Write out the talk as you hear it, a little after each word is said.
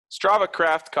Strava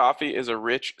Craft Coffee is a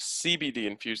rich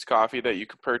CBD-infused coffee that you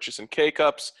can purchase in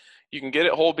K-Cups. You can get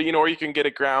it whole bean or you can get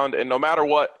it ground, and no matter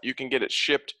what, you can get it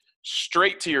shipped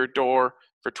straight to your door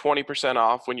for 20%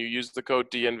 off when you use the code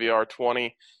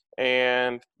DNVR20.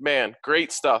 And, man,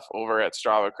 great stuff over at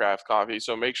Strava Craft Coffee,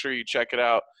 so make sure you check it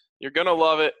out. You're going to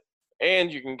love it,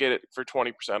 and you can get it for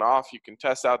 20% off. You can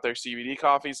test out their CBD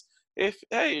coffees. If,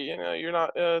 hey, you're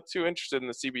not too interested in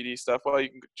the CBD stuff, well, you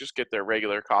can just get their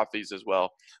regular coffees as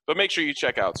well. But make sure you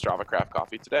check out Strava Craft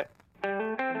Coffee today.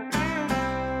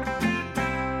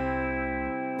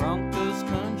 Broncos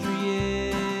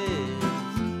Country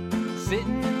is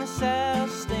sitting in the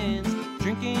south stands,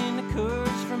 drinking the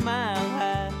Coors from Mile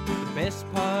High. The best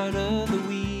part of the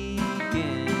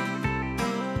weekend,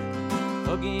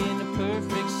 hugging a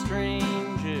perfect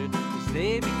stranger as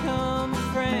they become a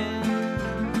friend.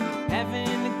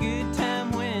 Having a good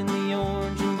time when the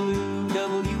orange and blue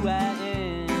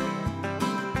WIN.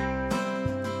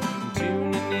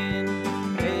 Tuning in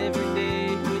every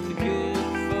day with the good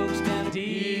folks down at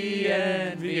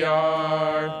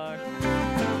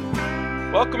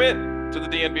DNVR. Welcome in to the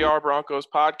DNVR Broncos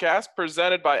Podcast,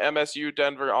 presented by MSU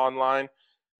Denver Online.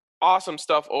 Awesome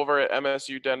stuff over at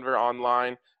MSU Denver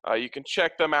Online. You can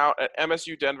check them out at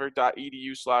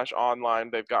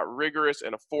msudenver.edu/online. They've got rigorous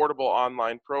and affordable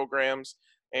online programs,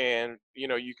 and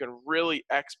you can really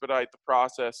expedite the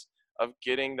process of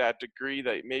getting that degree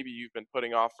that maybe you've been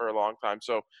putting off for a long time.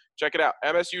 So check it out,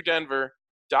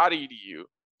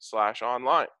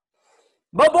 msudenver.edu/online.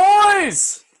 My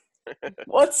boys!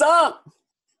 What's up?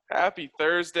 Happy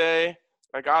Thursday.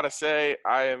 I gotta say,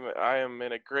 I am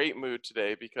in a great mood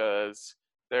today because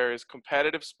there is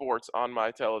competitive sports on my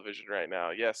television right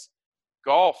now. Yes,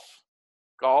 golf.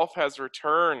 Golf has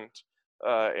returned,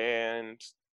 and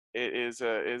it is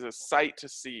a sight to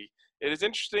see. It is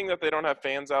interesting that they don't have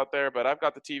fans out there, but I've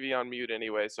got the TV on mute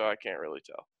anyway, so I can't really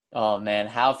tell. Oh, man,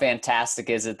 how fantastic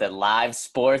is it that live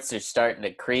sports are starting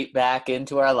to creep back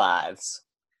into our lives?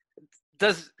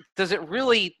 Does it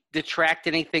really detract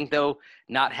anything, though,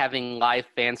 not having live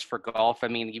fans for golf? I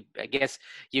mean, I guess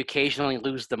you occasionally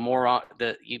lose the moron.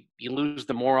 You lose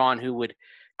the moron who would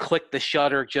click the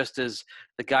shutter just as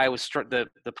the guy was the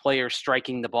player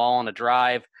striking the ball on a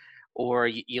drive, or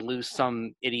you lose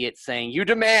some idiot saying "you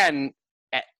demand"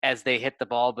 as they hit the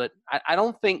ball. But I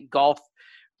don't think golf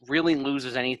really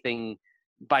loses anything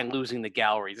by losing the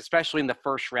galleries, especially in the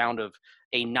first round of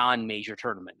a non-major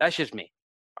tournament. That's just me.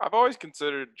 I've always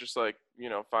considered just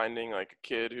finding like a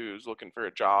kid who's looking for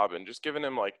a job and just giving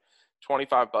him like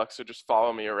 $25 to just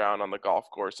follow me around on the golf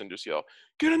course and just yell,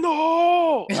 "Get in the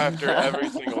hole!" after every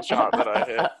single shot that I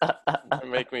hit,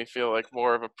 and make me feel like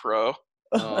more of a pro.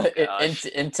 Oh,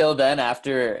 until then,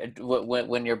 after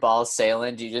when your ball's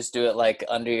sailing, do you just do it like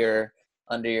under your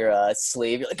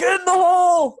sleeve? You're like, "Get in the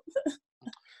hole!"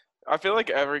 I feel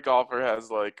like every golfer has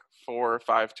like 4 or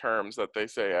 5 terms that they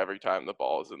say every time the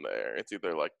ball is in the air. It's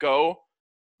either like go,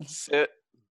 sit,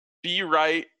 be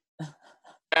right,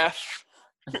 F.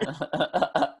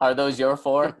 Are those your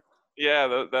 4?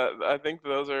 Yeah, I think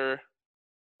those are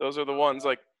the ones.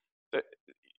 Like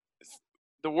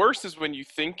the worst is when you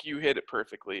think you hit it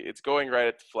perfectly. It's going right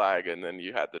at the flag, and then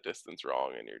you had the distance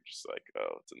wrong, and you're just like,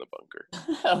 oh, it's in the bunker.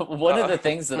 One of the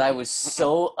things that I was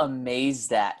so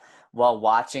amazed at while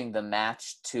watching the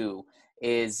match too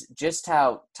is just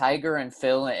how Tiger and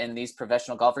Phil and these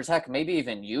professional golfers, heck, maybe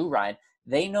even you, Ryan,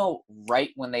 they know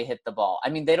right when they hit the ball. I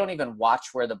mean, they don't even watch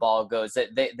where the ball goes.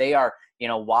 They are,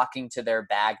 walking to their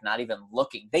bag, not even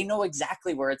looking. They know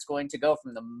exactly where it's going to go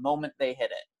from the moment they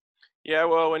hit it. Yeah,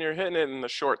 well, when you're hitting it in the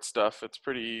short stuff, it's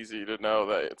pretty easy to know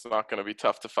that it's not going to be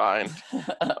tough to find.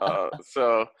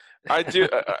 So I do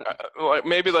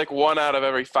maybe 1 out of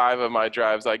every 5 of my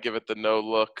drives, I give it the no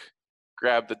look,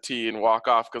 grab the tee and walk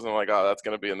off because I'm like, oh, that's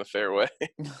going to be in the fairway.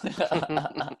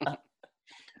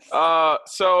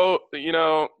 So,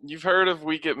 you've heard of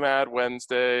We Get Mad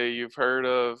Wednesday. You've heard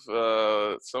of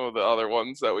some of the other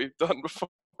ones that we've done before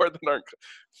that aren't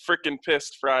freaking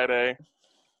pissed Friday.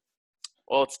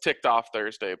 Well, it's ticked off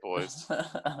Thursday, boys.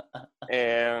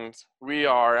 And we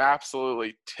are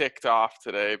absolutely ticked off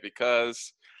today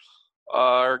because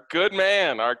our good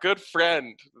man, our good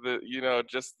friend,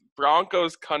 just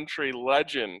Broncos Country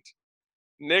legend,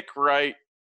 Nick Wright.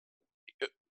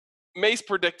 Mace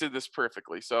predicted this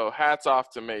perfectly, so hats off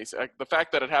to Mace. The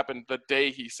fact that it happened the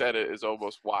day he said it is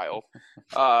almost wild.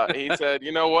 He said,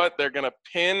 you know what, they're going to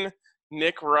pin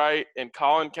Nick Wright and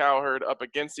Colin Cowherd up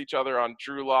against each other on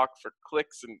Drew Lock for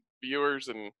clicks and viewers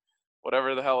and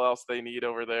whatever the hell else they need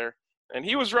over there. And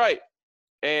he was right.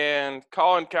 And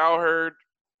Colin Cowherd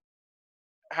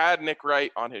had Nick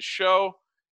Wright on his show,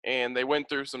 and they went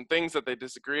through some things that they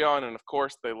disagree on, and of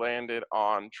course they landed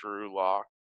on Drew Lock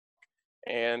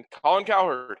and Colin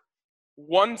Cowherd.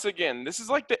 Once again, this is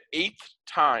like the 8th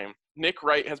time Nick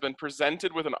Wright has been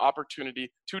presented with an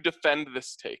opportunity to defend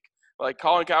this take. Like,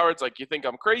 Colin Cowherd's like, you think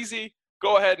I'm crazy?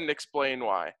 Go ahead and explain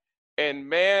why. And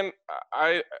man,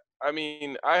 I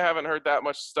mean, I haven't heard that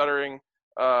much stuttering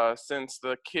since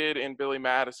the kid in Billy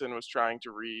Madison was trying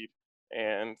to read.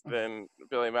 And then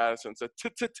Billy Madison said,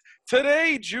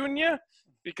 today, Junior,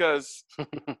 because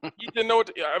he didn't know what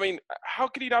to, I mean, how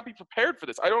could he not be prepared for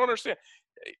this? I don't understand.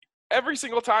 Every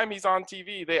single time he's on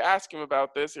TV, they ask him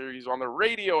about this, or he's on the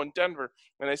radio in Denver,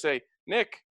 and they say,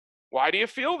 Nick, why do you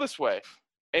feel this way?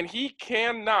 And he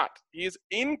cannot. He is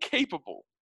incapable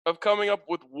of coming up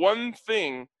with one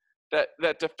thing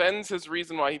that defends his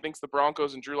reason why he thinks the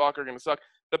Broncos and Drew Lock are going to suck.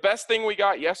 The best thing we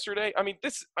got yesterday, I mean,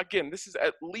 this is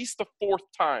at least the 4th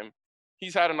time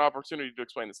he's had an opportunity to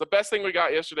explain this. The best thing we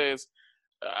got yesterday is,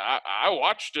 I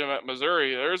watched him at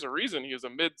Missouri. There's a reason he was a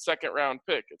mid-second round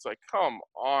pick. It's like, come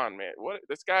on, man. What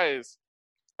this guy is,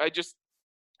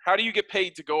 how do you get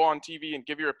paid to go on TV and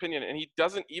give your opinion? And he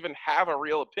doesn't even have a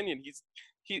real opinion.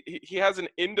 He has an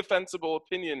indefensible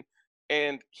opinion,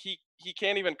 and he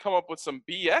can't even come up with some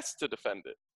BS to defend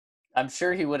it. I'm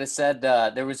sure he would have said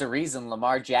there was a reason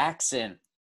Lamar Jackson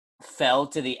fell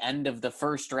to the end of the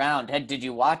first round. Did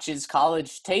you watch his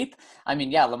college tape? I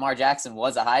mean, yeah, Lamar Jackson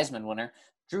was a Heisman winner.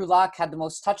 Drew Lock had the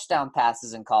most touchdown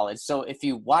passes in college. So if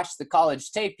you watch the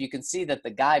college tape, you can see that the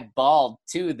guy balled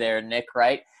too there, Nick,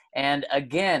 right? And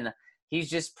again, he's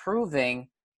just proving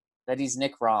that he's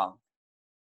Nick wrong.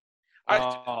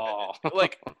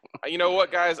 Like, you know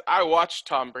what, guys? I watched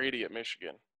Tom Brady at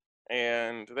Michigan,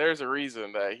 and there's a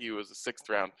reason that he was a 6th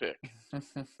round pick.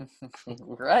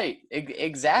 Right.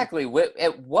 Exactly.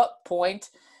 At what point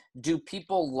do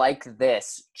people like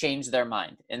this change their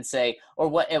mind and say,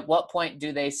 or at what point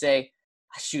do they say,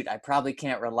 shoot, I probably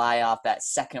can't rely off that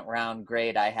 2nd round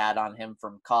grade I had on him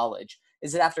from college?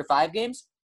 Is it after 5 games?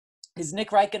 Is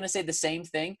Nick Wright going to say the same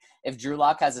thing if Drew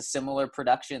Lock has a similar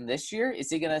production this year? Is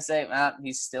he going to say,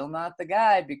 he's still not the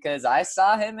guy because I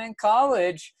saw him in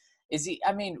college? Is he?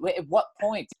 I mean, at what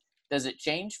point does it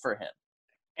change for him?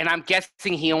 And I'm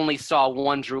guessing he only saw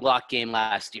one Drew Lock game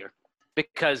last year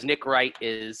because Nick Wright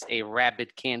is a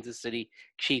rabid Kansas City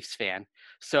Chiefs fan.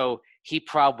 So he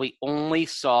probably only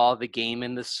saw the game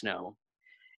in the snow.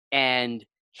 And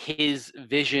his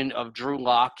vision of Drew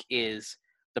Lock is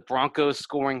the Broncos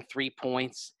scoring 3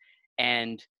 points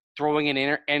and throwing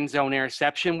an end zone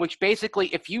interception, which basically,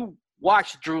 if you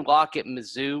watch Drew Lock at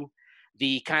Mizzou,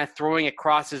 the kind of throwing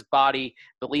across his body,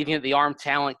 believing that the arm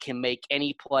talent can make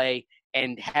any play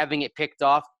and having it picked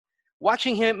off,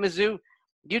 watching him at Mizzou,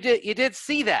 you did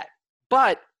see that.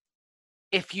 But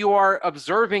if you are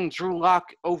observing Drew Lock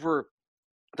over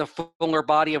the fuller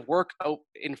body of work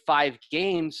in 5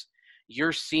 games,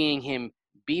 you're seeing him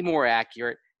be more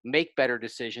accurate, make better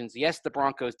decisions. Yes, the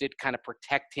Broncos did kind of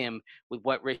protect him with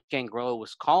what Rich Gangrello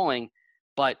was calling,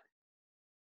 but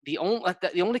the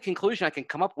only conclusion I can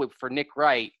come up with for Nick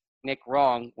Wright, Nick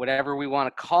Wrong, whatever we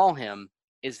want to call him,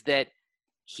 is that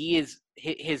his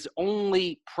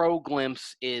only pro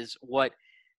glimpse is what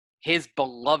his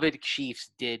beloved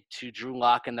Chiefs did to Drew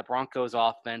Lock and the Broncos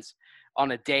offense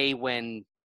on a day when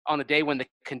the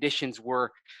conditions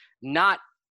were not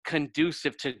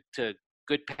conducive to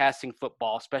good passing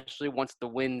football, especially once the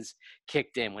winds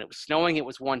kicked in. When it was snowing, it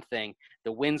was one thing.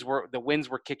 The winds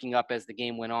were kicking up as the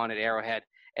game went on at Arrowhead,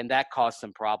 and that caused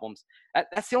some problems.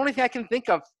 That's the only thing I can think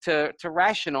of to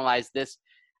rationalize this,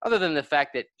 other than the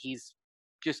fact that he's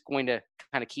just going to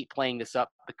kind of keep playing this up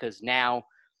because now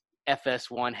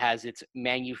FS1 has its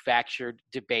manufactured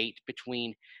debate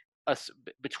between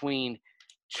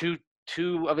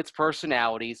two of its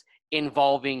personalities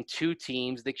involving 2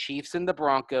 teams, the Chiefs and the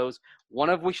Broncos, one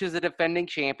of which is the defending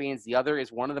champions. The other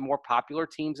is one of the more popular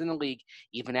teams in the league,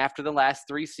 even after the last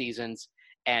 3 seasons.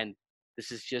 And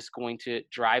this is just going to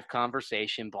drive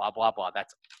conversation, blah, blah, blah.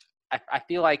 I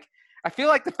feel like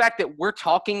the fact that we're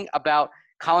talking about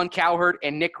Colin Cowherd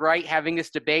and Nick Wright having this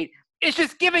debate is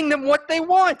just giving them what they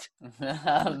want.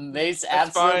 Mace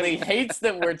absolutely hates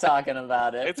that we're talking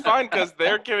about it. It's fine because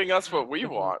they're giving us what we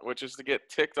want, which is to get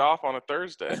ticked off on a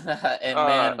Thursday. And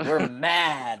man, we're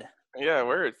mad. Yeah,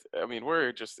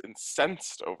 we're just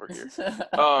incensed over here.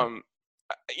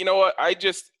 You know what?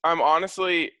 I'm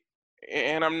honestly,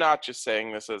 and I'm not just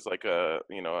saying this as like a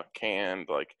canned,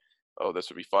 like, oh, this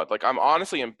would be fun. Like, I'm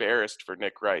honestly embarrassed for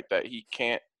Nick Wright that he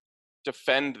can't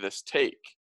defend this take.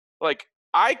 Like,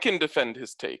 I can defend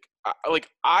his take.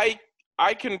 I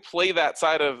can play that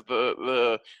side of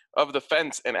the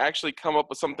fence and actually come up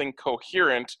with something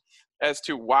coherent as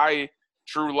to why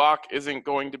Drew Lock isn't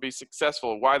going to be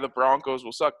successful, why the Broncos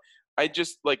will suck. I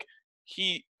just like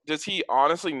does he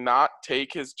honestly not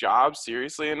take his job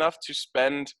seriously enough to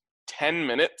spend 10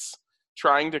 minutes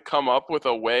trying to come up with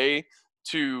a way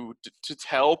to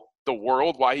tell the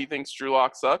world why he thinks Drew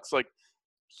Lock sucks? Like,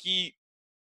 he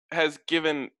has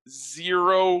given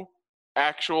zero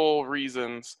actual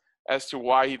reasons as to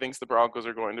why he thinks the Broncos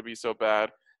are going to be so bad.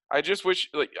 I just wish,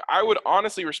 like, I would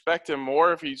honestly respect him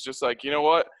more if he's just like, you know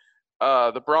what?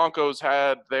 The Broncos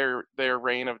had their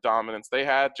reign of dominance. They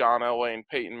had John Elway and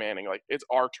Peyton Manning. Like, it's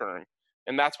our turn.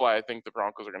 And that's why I think the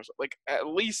Broncos are going to, like, at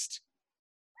least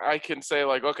I can say,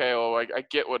 like, okay, well, I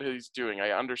get what he's doing.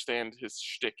 I understand his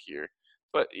shtick here.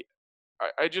 But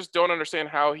I just don't understand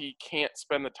how he can't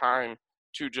spend the time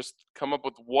to just come up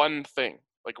with one thing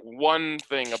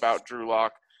about Drew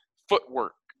Lock,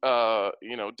 footwork,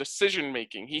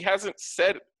 decision-making. He hasn't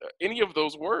said any of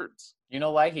those words. You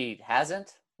know why he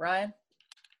hasn't, Ryan?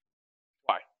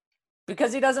 Why?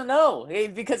 Because he doesn't know.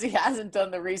 Because he hasn't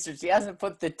done the research. He hasn't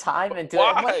put the time into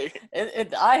Why?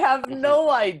 it. I have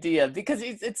no idea. Because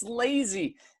it's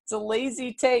lazy. It's a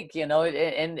lazy take, and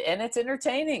it's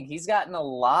entertaining. He's gotten a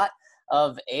lot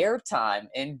of airtime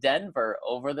in Denver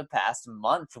over the past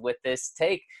month with this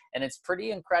take, and it's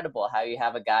pretty incredible how you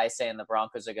have a guy saying the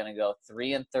Broncos are going to go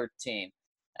 3-13,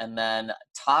 and then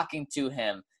talking to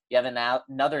him, you have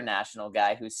another national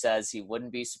guy who says he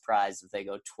wouldn't be surprised if they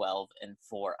go 12-4.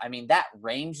 I mean, that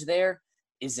range there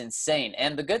is insane.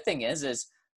 And the good thing is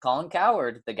Colin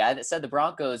Cowherd, the guy that said the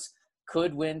Broncos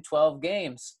could win 12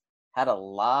 games, had a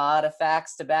lot of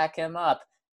facts to back him up.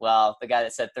 Well, the guy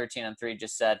that said 13-3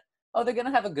 just said, oh, they're going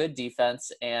to have a good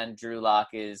defense, and Drew Lock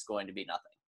is going to be nothing.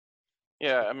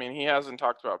 Yeah, I mean, he hasn't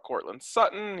talked about Cortland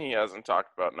Sutton. He hasn't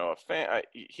talked about Noah Fant.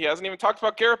 He hasn't even talked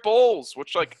about Garrett Bowles,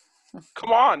 which, like,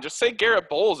 come on, just say Garrett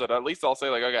Bowles, and at least I'll say,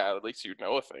 like, okay, at least you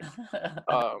know a thing.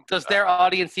 Does their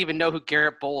audience even know who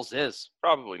Garrett Bowles is?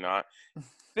 Probably not.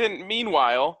 Then,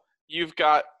 meanwhile, you've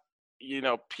got,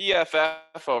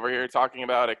 PFF over here talking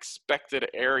about expected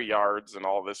air yards and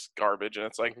all this garbage, and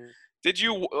it's like, Did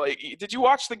you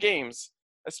watch the games,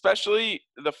 especially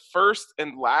the first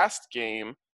and last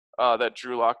game that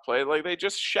Drew Lock played? Like, they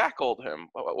just shackled him.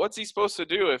 What's he supposed to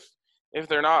do if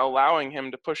they're not allowing him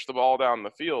to push the ball down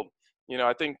the field?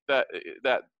 I think that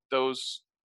those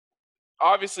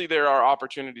obviously there are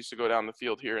opportunities to go down the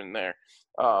field here and there,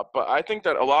 but I think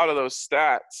that a lot of those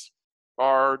stats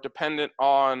are dependent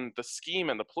on the scheme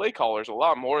and the play callers a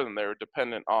lot more than they're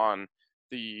dependent on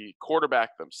the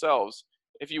quarterback themselves.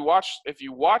 If you watch the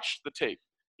tape,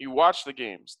 you watch the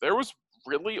games, there was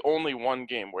really only one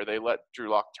game where they let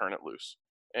Drew Lock turn it loose.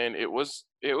 And it was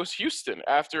Houston.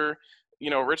 After,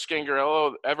 Rich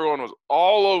Gangarello, everyone was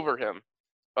all over him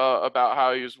about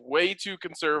how he was way too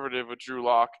conservative with Drew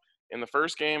Lock in the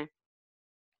first game.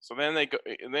 So then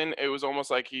then it was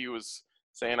almost like he was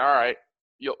saying, all right,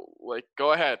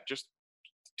 go ahead, just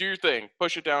do your thing,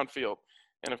 push it downfield.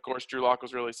 And of course, Drew Lock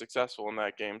was really successful in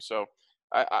that game. So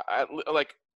I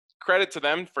like credit to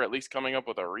them for at least coming up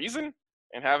with a reason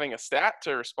and having a stat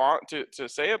to respond to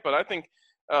say it. But I think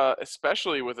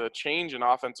especially with a change in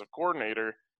offensive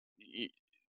coordinator,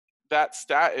 that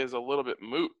stat is a little bit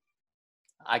moot.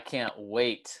 I can't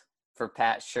wait for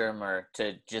Pat Shurmur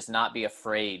to just not be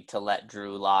afraid to let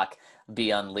Drew Lock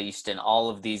be unleashed and all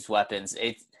of these weapons.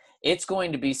 It's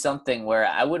going to be something where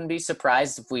I wouldn't be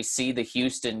surprised if we see the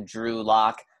Houston Drew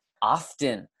Lock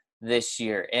often this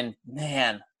year. And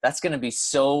man, that's going to be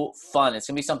so fun. It's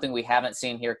going to be something we haven't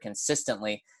seen here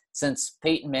consistently since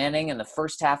Peyton Manning in the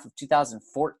first half of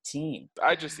 2014.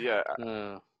 I don't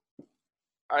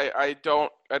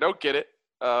get it.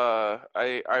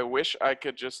 I wish I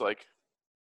could just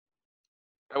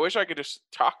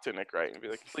talk to Nick Wright and be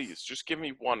like, please, just give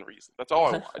me one reason. That's all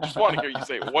I want. I just want to hear you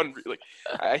say one.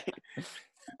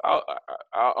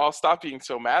 I'll stop being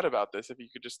so mad about this if you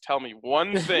could just tell me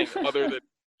one thing other than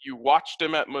you watched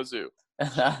him at Mizzou.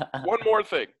 One more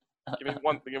thing. Give me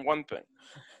one thing.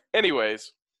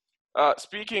 Anyways,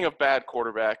 speaking of bad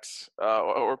quarterbacks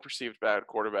or perceived bad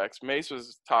quarterbacks, Mace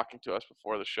was talking to us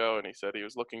before the show, and he said he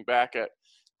was looking back at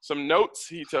some notes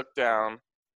he took down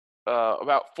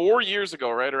about 4 years ago,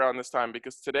 right around this time,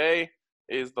 because today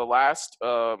is the last,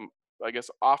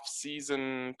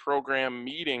 off-season program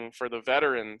meeting for the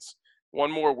veterans. One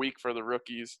more week for the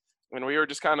rookies, and we were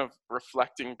just kind of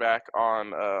reflecting back on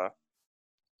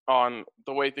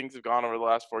the way things have gone over the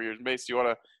last 4 years. Mace, do you want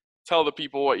to tell the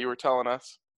people what you were telling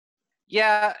us?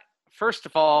 Yeah. First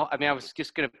of all, I was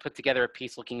just going to put together a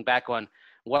piece looking back on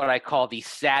what I call the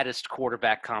saddest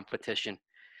quarterback competition.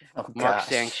 Mark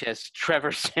Sanchez,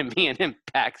 Trevor Siemian, and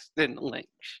Paxton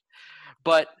Lynch.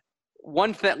 But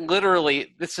one that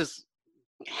literally, this is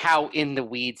how in the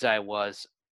weeds I was.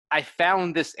 I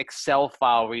found this Excel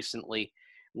file recently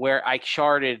where I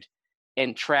charted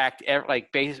and tracked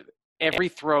every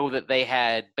throw that they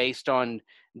had based on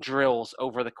drills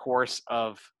over the course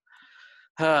of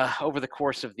the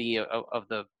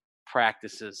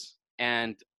practices,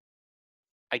 and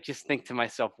I just think to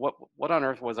myself, what on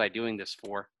earth was I doing this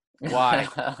for? Why?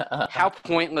 How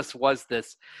pointless was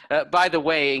this? By the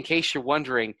way, in case you're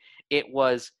wondering, it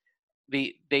was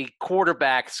the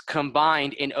quarterbacks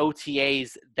combined in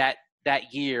OTAs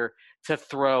that year to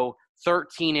throw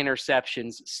 13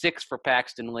 interceptions, 6 for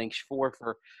Paxton Lynch, 4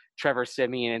 for Trevor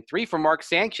Siemian, and 3 for Mark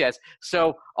Sanchez.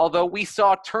 So although we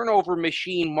saw turnover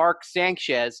machine Mark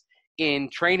Sanchez in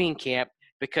training camp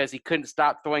because he couldn't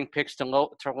stop throwing picks to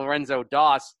Lorenzo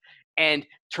Doss, and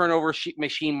turnover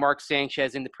machine Mark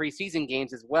Sanchez in the preseason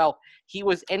games as well, he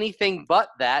was anything but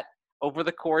that over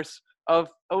the course of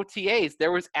OTAs.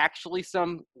 There was actually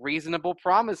some reasonable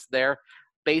promise there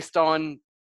based on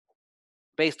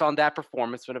that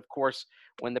performance. But of course,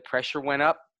 when the pressure went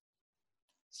up,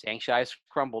 Sanchez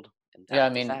crumbled.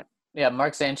 And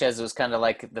Mark Sanchez was kind of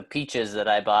like the peaches that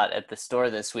I bought at the store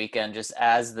this weekend. Just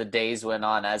as the days went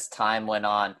on, as time went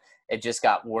on, it just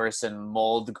got worse and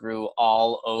mold grew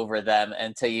all over them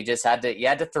until you had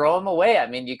to throw them away. I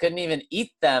mean, you couldn't even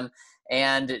eat them.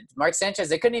 And Mark Sanchez,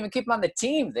 they couldn't even keep him on the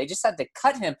team. They just had to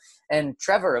cut him. And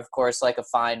Trevor, of course, like a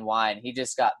fine wine, he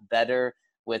just got better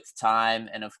with time,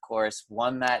 and of course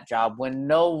won that job when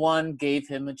no one gave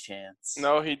him a chance.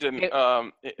 No, he didn't.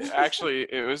 I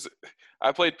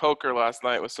played poker last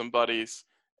night with some buddies,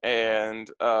 and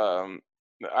I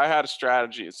had a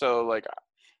strategy. So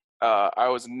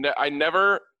I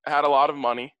never had a lot of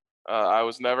money. I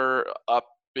was never up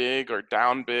big or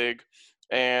down big,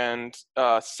 and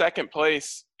second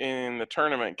place in the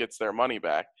tournament gets their money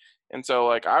back. And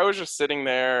so I was just sitting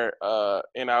there,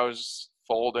 and I was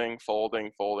folding,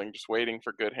 just waiting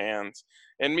for good hands.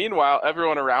 And meanwhile,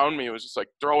 everyone around me was just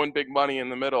throwing big money in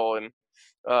the middle. And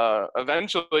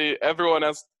eventually everyone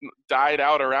else died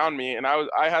out around me. And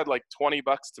I had $20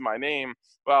 to my name,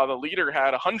 while the leader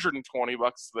had $120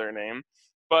 to their name.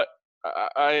 But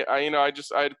I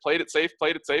had played it safe,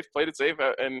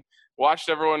 and watched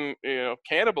everyone,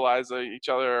 cannibalize each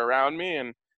other around me.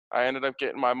 And I ended up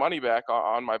getting my money back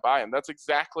on my buy. And that's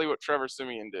exactly what Trevor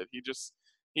Siemian did.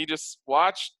 He just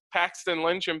watched Paxton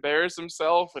Lynch embarrass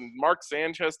himself and Mark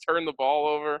Sanchez turn the ball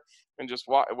over, and just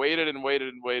waited.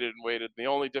 The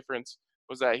only difference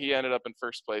was that he ended up in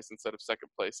first place instead of second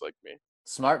place like me.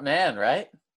 Smart man, right?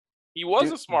 He was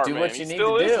a smart man. What you he need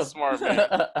still to is do. a smart man.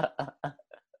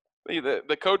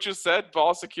 The coaches said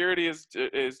ball security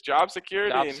is job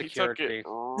security, and he took it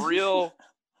real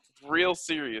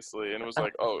seriously, and was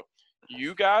like, oh,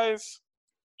 you guys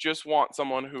just want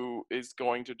someone who is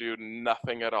going to do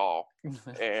nothing at all,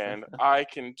 and I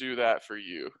can do that for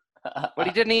you. But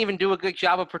he didn't even do a good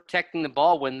job of protecting the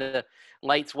ball when the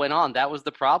lights went on. That was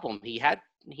the problem. He had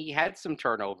some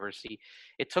turnovers.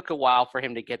 It took a while for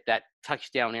him to get that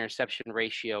touchdown interception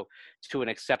ratio to an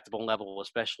acceptable level,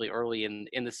 especially early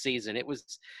in the season. It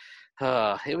was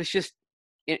just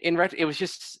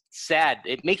sad.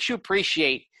 It makes you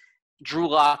appreciate Drew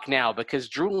Lock now, because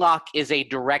Drew Lock is a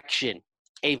direction.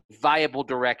 A viable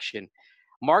direction.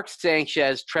 Mark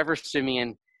Sanchez, Trevor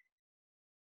Siemian,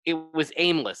 it was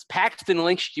aimless. Paxton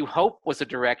Lynch, you hope, was a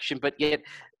direction, but yet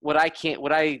what I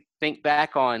think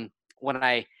back on when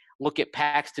I look at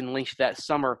Paxton Lynch that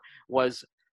summer was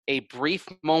a brief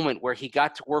moment where he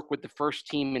got to work with the first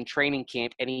team in training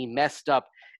camp and he messed up.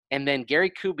 And then Gary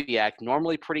Kubiak,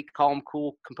 normally pretty calm,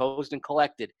 cool, composed, and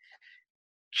collected,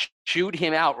 chewed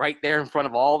him out right there in front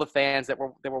of all the fans that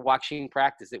were watching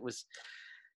practice. It was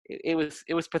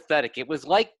pathetic. It was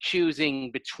like choosing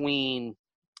between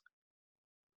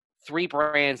 3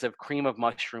 brands of cream of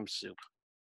mushroom soup.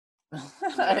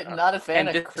 Not a fan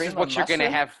of cream of mushroom. This is what you're going to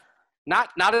have. Not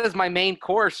as my main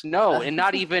course, no, and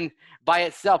not even by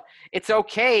itself. It's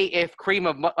okay if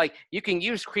you can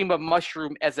use cream of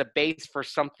mushroom as a base for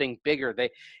something bigger.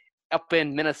 Up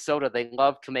in Minnesota, they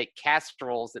love to make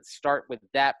casseroles that start with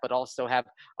that, but also have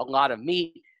a lot of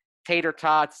meat, tater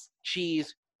tots,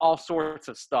 cheese, all sorts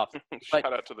of stuff.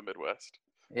 Shout out to the Midwest.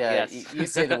 Yeah, yes. You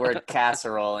say the word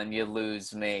casserole and you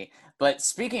lose me. But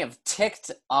speaking of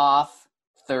ticked off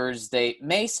Thursday,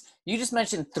 Mace, you just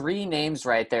mentioned 3 names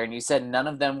right there, and you said none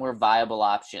of them were viable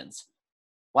options.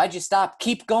 Why'd you stop?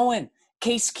 Keep going.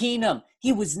 Case Keenum,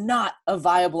 he was not a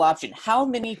viable option. How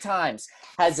many times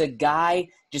has a guy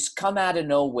just come out of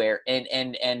nowhere and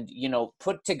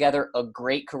put together a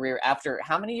great career after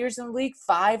how many years in the league?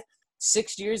 5?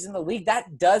 6 years in the league.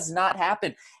 That does not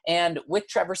happen. And with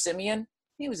Trevor Siemian,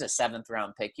 he was a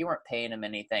 7th-round pick. You weren't paying him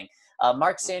anything.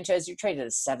 Mark Sanchez, you traded a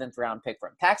 7th-round pick for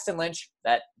him. Paxton Lynch,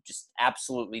 that just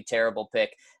absolutely terrible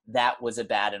pick. That was a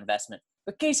bad investment.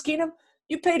 But Case Keenum,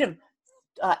 you paid him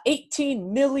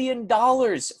 $18 million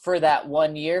for that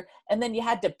 1 year, and then you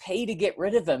had to pay to get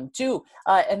rid of him too.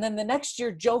 And then the next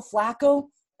year, Joe Flacco,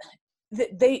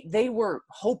 they were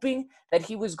hoping that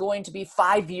he was going to be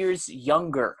 5 years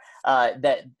younger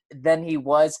than he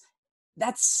was.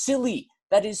 That's silly.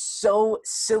 That is so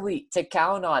silly to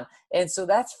count on. And so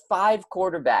that's 5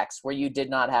 quarterbacks where you did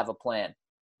not have a plan.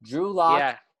 Drew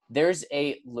Lock, there's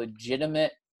a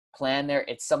legitimate plan there.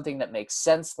 It's something that makes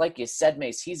sense. Like you said,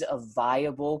 Mace, he's a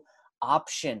viable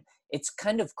option. It's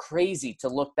kind of crazy to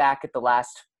look back at the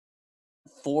last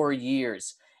 4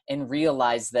 years and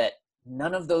realize that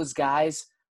none of those guys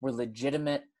were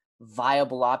legitimate,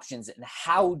 viable options. And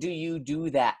how do you do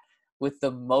that with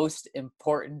the most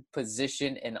important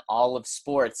position in all of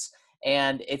sports?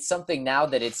 And it's something now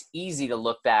that it's easy to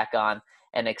look back on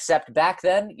and accept. Back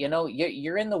then,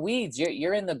 you're in the weeds.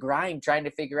 You're in the grind trying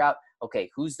to figure out,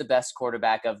 okay, who's the best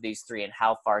quarterback of these 3 and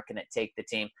how far can it take the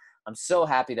team? I'm so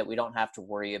happy that we don't have to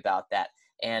worry about that,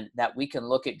 and that we can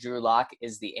look at Drew Lock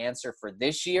as the answer for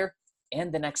this year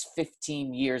and the next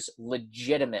 15 years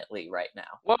legitimately right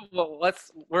now. Well,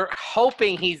 we're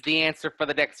hoping he's the answer for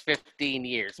the next 15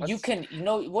 years. Mason,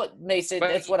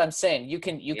 that's what I'm saying. You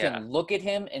can look at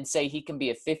him and say he can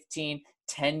be a 15,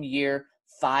 10-year,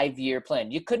 5-year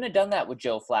plan. You couldn't have done that with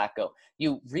Joe Flacco.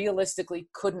 You realistically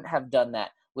couldn't have done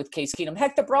that with Case Keenum.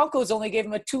 Heck, the Broncos only gave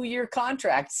him a 2-year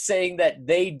contract, saying that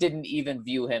they didn't even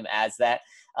view him as that.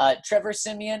 Trevor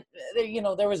Siemian,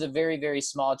 there was a very, very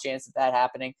small chance of that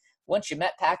happening. Once you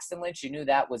met Paxton Lynch, you knew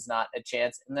that was not a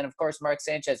chance. And then, of course, Mark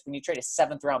Sanchez, when you trade a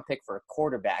 7th-round pick for a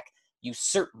quarterback, you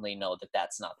certainly know that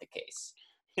that's not the case.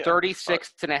 Yeah.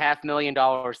 $36.5 million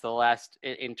the last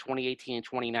in 2018 and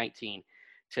 2019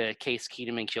 to Case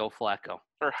Keenum and Joe Flacco.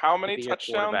 For how many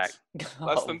touchdowns?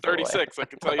 Less than 36, I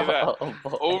can tell you that.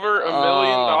 Over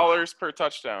 $1 million per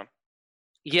touchdown.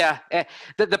 Yeah.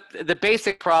 The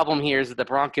basic problem here is that the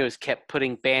Broncos kept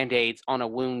putting Band-Aids on a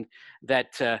wound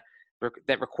that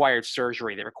required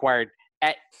surgery, that required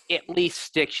at least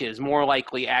stitches, more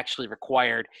likely actually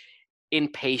required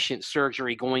inpatient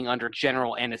surgery going under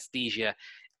general anesthesia.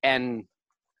 And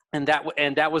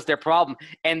that was their problem.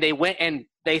 And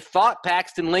they thought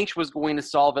Paxton Lynch was going to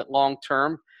solve it long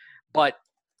term, but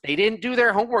they didn't do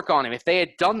their homework on him. If they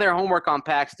had done their homework on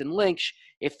Paxton Lynch,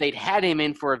 if they'd had him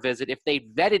in for a visit, if they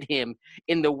vetted him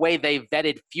in the way they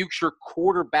vetted future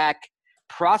quarterback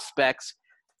prospects,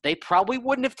 they probably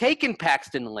wouldn't have taken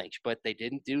Paxton Lynch, but they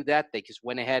didn't do that. They just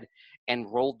went ahead and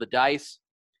rolled the dice.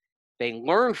 They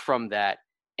learned from that.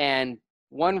 And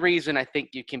one reason I think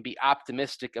you can be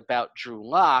optimistic about Drew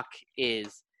Lock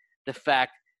is the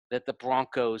fact that the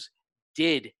Broncos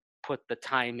did put the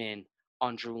time in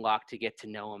on Drew Lock to get to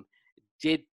know him,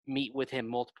 did meet with him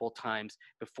multiple times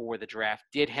before the draft,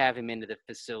 did have him into the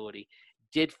facility,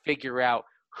 did figure out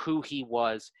who he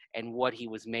was and what he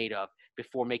was made of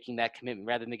before making that commitment,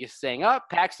 rather than just saying, "Oh,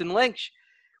 Paxton Lynch,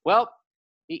 well,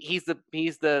 he's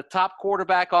the top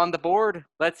quarterback on the board.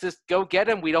 Let's just go get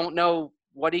him. We don't know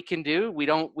what he can do.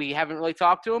 We haven't really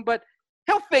talked to him, but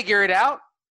he'll figure it out."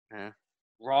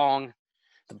 Wrong.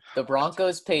 The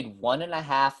Broncos paid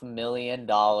 $1.5 million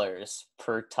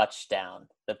per touchdown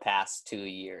the past 2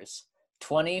 years.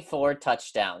 24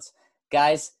 touchdowns.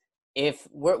 Guys, if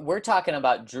we're talking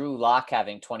about Drew Lock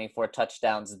having 24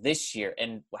 touchdowns this year,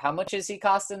 and how much is he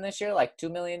costing this year? Like $2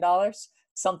 million?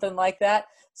 Something like that.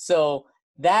 So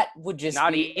that would just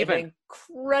be an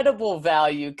incredible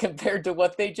value compared to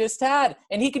what they just had.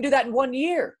 And he can do that in 1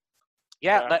 year.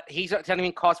 Yeah, but he's not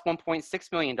even cost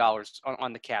 $1.6 million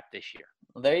on the cap this year.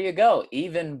 Well, there you go.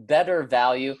 Even better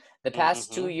value. The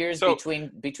past 2 years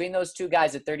between those two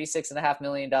guys at $36.5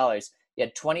 million, you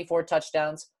had 24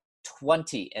 touchdowns,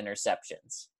 20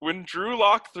 interceptions. When Drew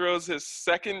Lock throws his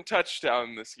second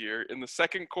touchdown this year in the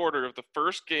second quarter of the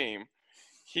first game,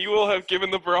 he will have given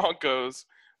the Broncos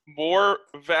more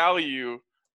value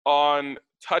on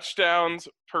touchdowns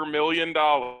per $1 million,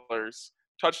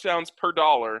 touchdowns per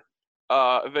dollar,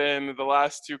 than the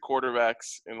last two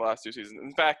quarterbacks in the last two seasons.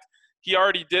 In fact, he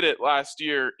already did it last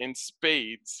year in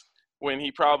spades when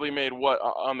he probably made what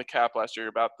on the cap last year?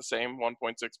 About the same,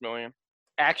 $1.6 million.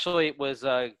 Actually, it was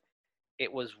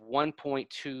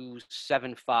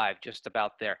 1.275, just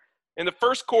about there. In the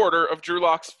first quarter of Drew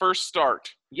Lock's first start,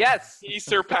 yes, he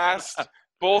surpassed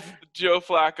both Joe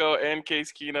Flacco and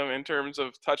Case Keenum in terms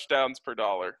of touchdowns per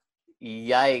dollar.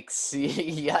 Yikes.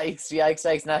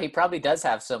 Yikes. Now, he probably does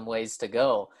have some ways to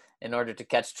go in order to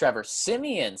catch Trevor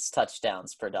Siemian's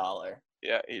touchdowns per dollar.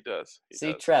 Yeah, he does.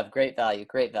 See, Trev, great value.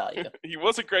 He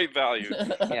was a great value.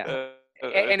 Yeah.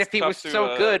 And if he was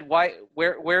so good,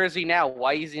 where is he now?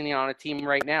 Why is he on a team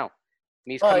right now?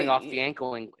 And he's coming off the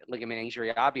ankle and ligament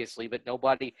injury, obviously, but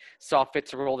nobody saw fit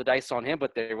to roll the dice on him,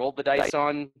 but they rolled the dice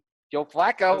on Joe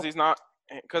Flacco.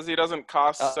 Because he doesn't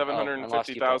cost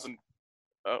 $750,000.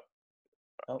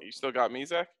 You still got me,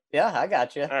 Zach? Yeah, I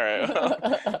got you. All right.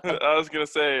 I was gonna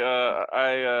say,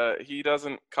 he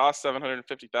doesn't cost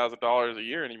 $750,000 a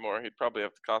year anymore. He'd probably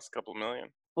have to cost a couple million.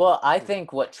 Well, I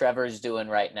think what Trevor's doing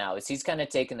right now is he's kind of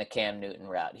taking the Cam Newton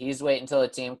route. He's waiting until a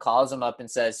team calls him up and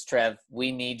says, Trev,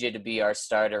 we need you to be our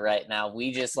starter right now.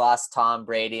 We just lost Tom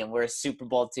Brady, and we're a Super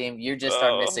Bowl team. You're just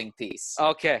our missing piece.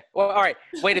 Okay. Well, all right.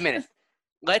 Wait a minute.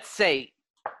 Let's say,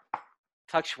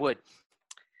 touch wood,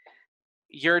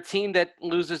 you're a team that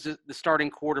loses the starting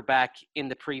quarterback in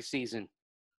the preseason.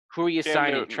 Who are you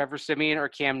signing, Newton. Trevor Siemian or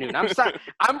Cam Newton?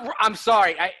 I'm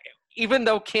sorry. Even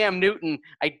though Cam Newton,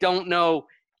 I don't know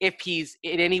if he's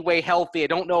in any way healthy. I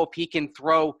don't know if he can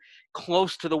throw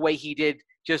close to the way he did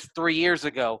just 3 years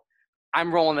ago.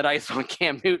 I'm rolling the dice on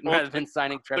Cam Newton rather than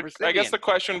signing Trevor Siemian. I guess the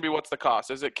question would be, what's the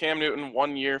cost? Is it Cam Newton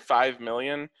 1 year, $5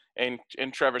 million, and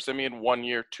Trevor Siemian 1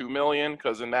 year, $2 million?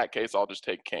 Because in that case, I'll just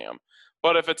take Cam.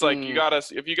 But if it's like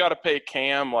if you gotta pay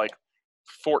Cam like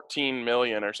 $14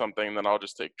 million or something, then I'll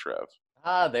just take Trev.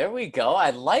 There we go.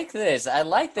 I like this.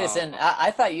 And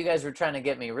I thought you guys were trying to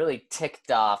get me really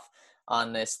ticked off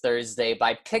on this Thursday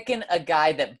by picking a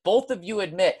guy that both of you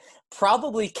admit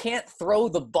probably can't throw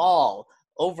the ball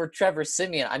over Trevor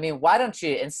Siemian. I mean, why don't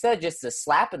you, instead of just a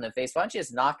slap in the face, why don't you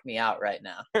just knock me out right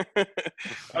now?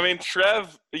 I mean,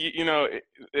 Trev,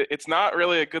 it's not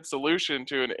really a good solution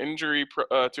to an injury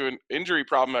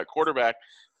problem at quarterback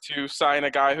to sign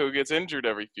a guy who gets injured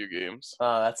every few games.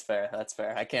 Oh, that's fair.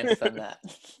 I can't defend that.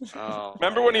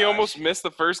 Remember when he almost missed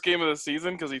the first game of the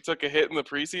season because he took a hit in the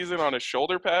preseason on his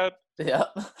shoulder pad? Yeah.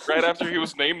 Right after he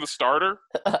was named the starter?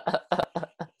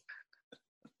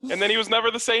 And then he was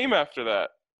never the same after that.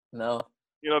 No.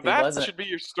 That should be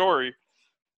your story.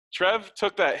 Trev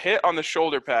took that hit on the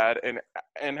shoulder pad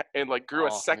and grew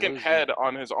a second head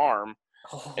on his arm.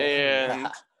 And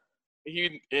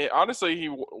he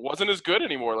wasn't as good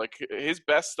anymore. Like, his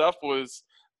best stuff was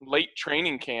late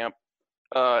training camp,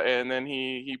 and then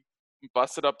he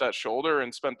busted up that shoulder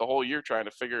and spent the whole year trying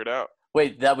to figure it out.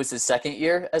 Wait, that was his second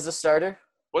year as a starter?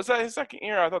 Was that his second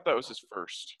year? I thought that was his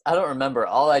first. I don't remember.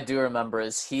 All I do remember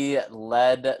is he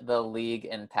led the league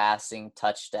in passing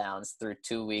touchdowns through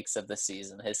 2 weeks of the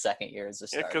season, his second year as a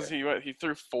starter. Yeah, because he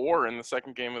threw 4 in the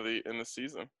second game in the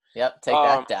season. Yep, take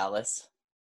that, Dallas.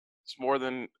 It's more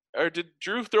than – or did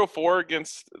Drew throw 4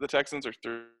 against the Texans or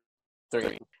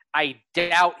 3? I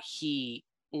doubt he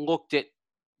looked at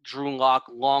Drew Lock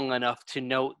long enough to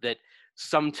note that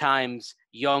sometimes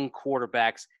young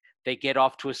quarterbacks – they get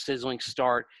off to a sizzling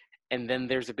start, and then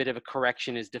there's a bit of a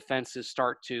correction as defenses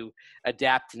start to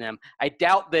adapt to them. I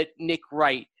doubt that Nick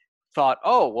Wright thought,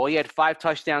 he had 5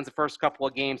 touchdowns the first couple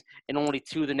of games and only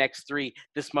 2 the next 3.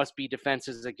 This must be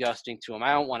defenses adjusting to him.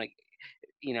 I don't want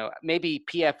to, maybe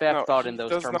PFF thought in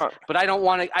those terms, but I don't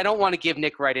want to give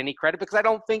Nick Wright any credit because I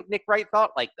don't think Nick Wright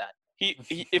thought like that.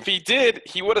 If he did,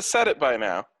 he would have said it by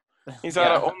now. He's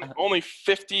had only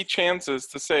 50 chances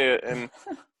to say it, and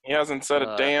he hasn't said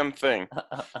a damn thing.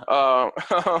 Real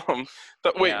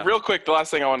quick, the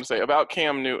last thing I want to say about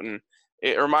Cam Newton,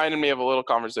 it reminded me of a little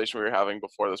conversation we were having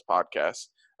before this podcast.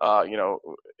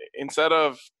 Instead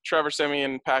of Trevor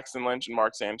Siemian, Paxton Lynch, and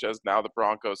Mark Sanchez, now the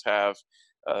Broncos have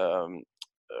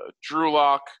Drew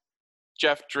Lock,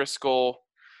 Jeff Driscoll,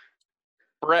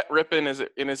 Brett Rippon. Is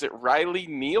it Riley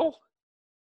Neal?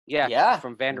 Yeah,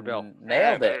 from Vanderbilt.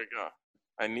 Nailed it. There we go.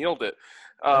 I nailed it.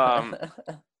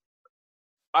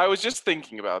 I was just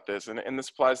thinking about this, and this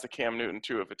applies to Cam Newton,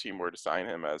 too, if a team were to sign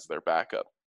him as their backup.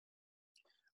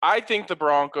 I think the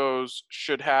Broncos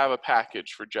should have a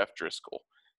package for Jeff Driscoll,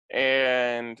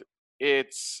 and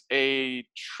it's a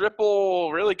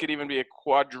triple, really could even be a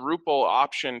quadruple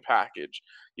option package.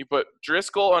 You put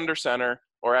Driscoll under center,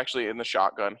 or actually in the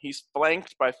shotgun. He's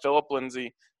flanked by Phillip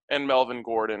Lindsay and Melvin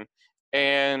Gordon,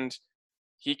 and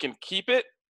he can keep it.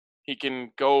 He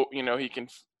can go, he can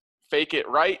fake it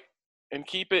right and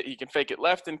keep it. He can fake it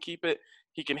left and keep it.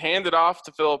 He can hand it off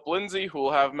to Phillip Lindsay, who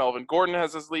will have Melvin Gordon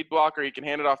as his lead blocker. He can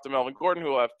hand it off to Melvin Gordon, who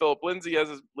will have Phillip Lindsay as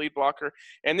his lead blocker.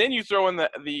 And then you throw in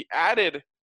the added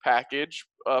package,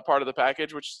 part of the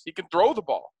package, which he can throw the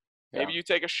ball. Maybe you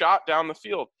take a shot down the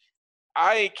field.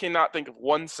 I cannot think of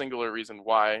one singular reason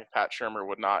why Pat Shurmur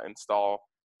would not install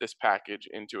this package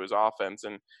into his offense.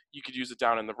 And you could use it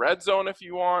down in the red zone if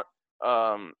you want,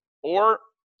 or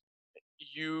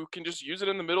you can just use it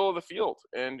in the middle of the field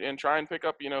and try and pick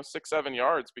up, 6-7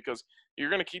 yards, because you're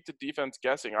going to keep the defense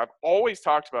guessing. I've always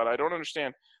talked about it. I don't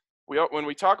understand. When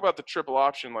we talk about the triple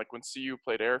option, like when CU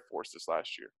played Air Force this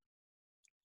last year,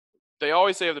 they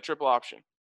always say of the triple option,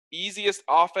 easiest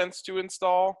offense to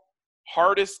install,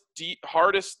 hardest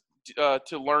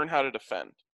to learn how to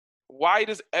defend. Why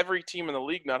does every team in the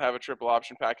league not have a triple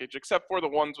option package except for the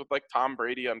ones with like Tom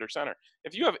Brady under center?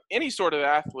 If you have any sort of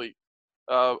athlete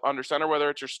under center, whether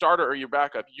it's your starter or your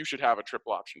backup, you should have a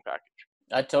triple option package.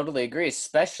 I totally agree,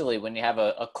 especially when you have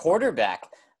a quarterback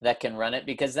that can run it,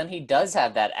 because then he does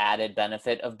have that added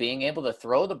benefit of being able to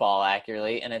throw the ball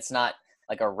accurately, and it's not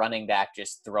like a running back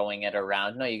just throwing it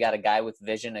around. No, you got a guy with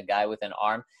vision, a guy with an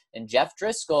arm. And Jeff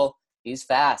Driscoll, he's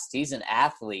fast. He's an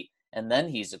athlete, and then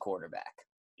he's a quarterback.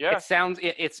 Yeah.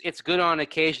 It's good on an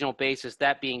occasional basis.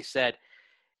 That being said,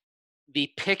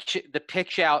 the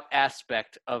pitch out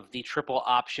aspect of the triple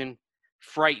option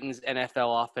frightens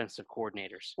NFL offensive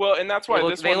coordinators. Well, and that's why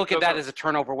they look at that as a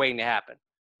turnover waiting to happen.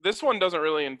 This one doesn't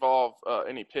really involve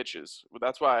any pitches.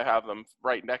 That's why I have them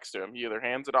right next to him. He either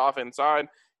hands it off inside,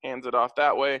 hands it off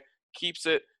that way, keeps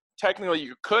it. Technically,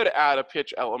 you could add a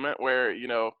pitch element where,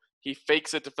 he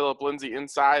fakes it to Phillip Lindsay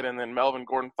inside, and then Melvin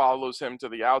Gordon follows him to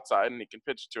the outside, and he can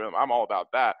pitch it to him. I'm all about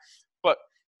that. But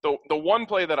the one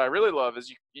play that I really love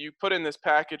is you put in this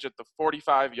package at the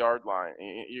 45-yard line.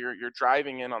 You're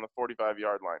driving in on the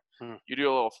 45-yard line. You do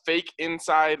a little fake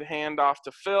inside handoff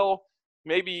to Phil,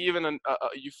 maybe even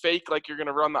you fake like you're going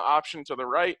to run the option to the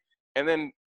right, and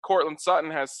then Cortland Sutton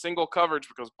has single coverage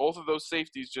because both of those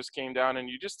safeties just came down, and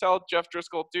you just tell Jeff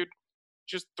Driscoll, dude,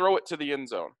 just throw it to the end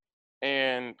zone,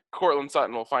 and Cortland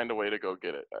Sutton will find a way to go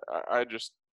get it. I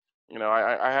just,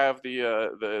 I have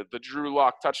the Drew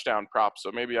Lock touchdown prop,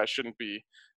 so maybe I shouldn't be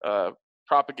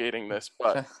propagating this,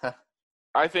 but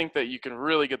I think that you can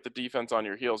really get the defense on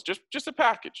your heels. Just a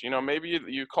package, maybe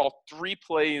you call 3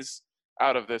 plays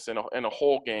out of this in a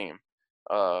whole game,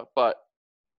 but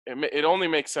it only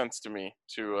makes sense to me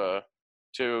to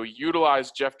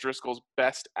utilize Jeff Driscoll's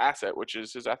best asset, which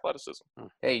is his athleticism.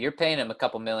 Hey, you're paying him a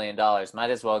couple $1 million.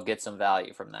 Might as well get some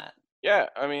value from that. Yeah,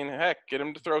 I mean, heck, get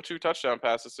him to throw 2 touchdown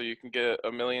passes so you can get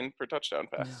 $1 million per touchdown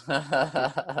pass.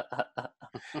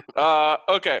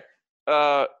 Okay.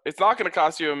 It's not going to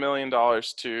cost you $1 million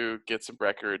to get some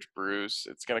Breckenridge brews.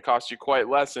 It's going to cost you quite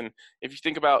less. And if you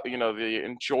think about, the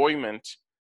enjoyment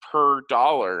per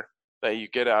dollar that you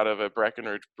get out of a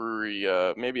Breckenridge brewery,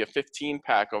 maybe a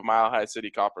 15-pack of Mile High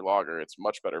City Copper Lager, it's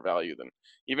much better value than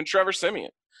even Trevor Siemian.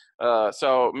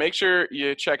 So make sure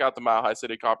you check out the Mile High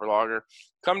City Copper Lager.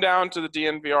 Come down to the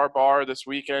DNVR bar this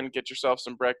weekend. Get yourself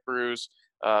some Breck brews.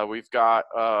 We've got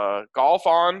golf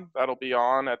on. That'll be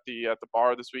on at the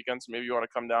bar this weekend. So maybe you want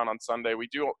to come down on Sunday. We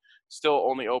do still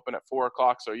only open at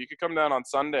 4:00, so you could come down on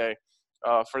Sunday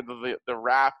for the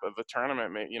wrap of the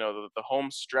tournament. The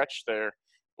home stretch there,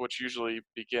 which usually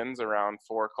begins around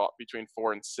 4:00, between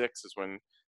 4 and 6 is when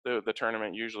the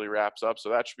tournament usually wraps up. So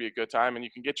that should be a good time, and you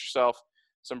can get yourself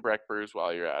some Breck brews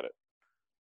while you're at it.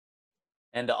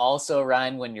 And also,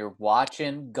 Ryan, when you're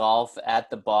watching golf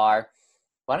at the bar,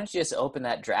 why don't you just open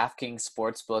that DraftKings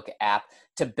Sportsbook app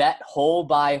to bet hole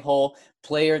by hole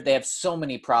player? They have so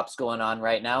many props going on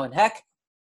right now. And heck,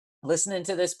 listening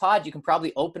to this pod, you can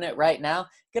probably open it right now,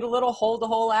 get a little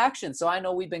hole-to-hole action. So I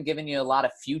know we've been giving you a lot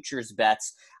of futures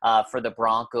bets for the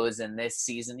Broncos in this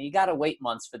season. You got to wait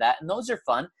months for that, and those are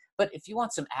fun. But if you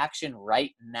want some action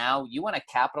right now, you want to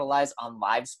capitalize on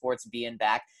live sports being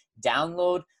back,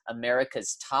 download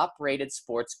America's top-rated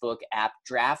sportsbook app,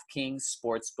 DraftKings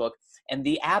Sportsbook, and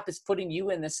the app is putting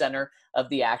you in the center of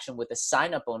the action with a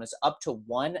sign-up bonus up to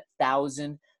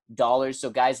 $1,000. So,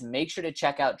 guys, make sure to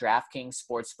check out DraftKings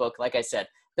Sportsbook. Like I said,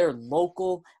 they're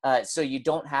local, so you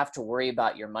don't have to worry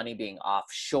about your money being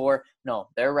offshore. No,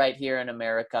 they're right here in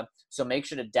America. So make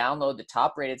sure to download the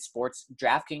top-rated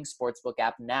DraftKings Sportsbook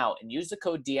app now and use the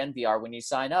code DNVR when you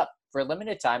sign up. For a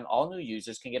limited time, all new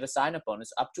users can get a sign-up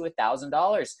bonus up to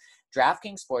 $1,000.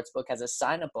 DraftKings Sportsbook has a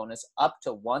sign-up bonus up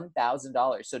to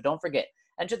 $1,000. So don't forget,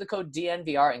 enter the code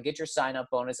DNVR and get your sign-up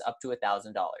bonus up to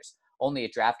 $1,000. Only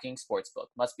at DraftKings Sportsbook.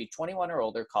 Must be 21 or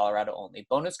older, Colorado only.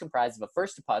 Bonus comprised of a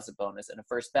first deposit bonus and a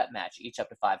first bet match, each up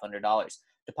to $500.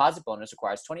 Deposit bonus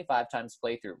requires 25 times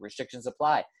playthrough. Restrictions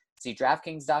apply. See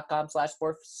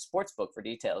DraftKings.com/sportsbook for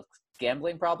details.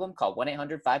 Gambling problem? Call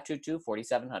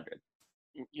 1-800-522-4700.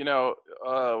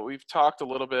 We've talked a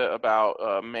little bit about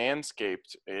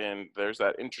Manscaped, and there's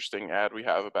that interesting ad we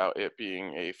have about it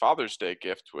being a Father's Day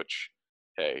gift, which,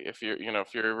 hey, if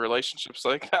your relationship's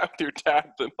like that with your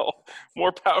dad, then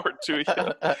more power to you.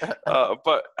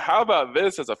 But how about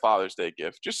this as a Father's Day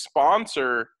gift? Just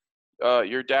sponsor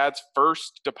your dad's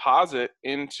first deposit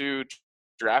into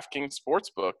DraftKings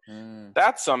Sportsbook.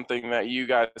 That's something that you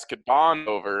guys could bond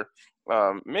over.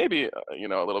 Maybe, a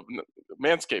little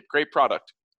Manscaped, great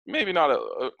product. Maybe not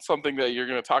something that you're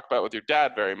going to talk about with your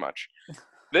dad very much.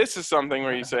 This is something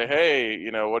where you say, hey,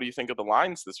 what do you think of the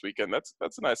lines this weekend? That's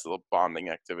a nice little bonding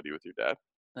activity with your dad.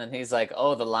 And he's like,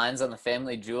 oh, the lines on the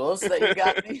family jewels that you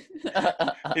got me?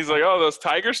 He's like, oh, those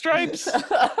tiger stripes?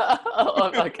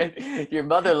 Oh, okay. Your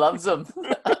mother loves them.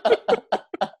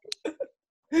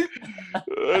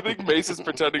 I think Mace is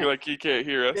pretending like he can't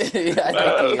hear us. Yeah,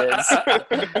 I think he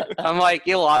is. I'm like,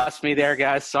 you lost me there,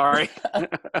 guys. Sorry.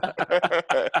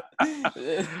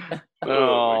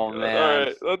 Oh, man. All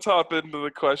right, let's hop into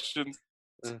the questions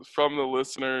from the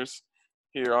listeners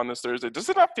here on this Thursday. Does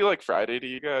it not feel like Friday to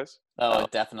you guys? Oh,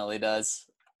 it definitely does.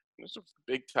 There's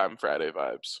big time Friday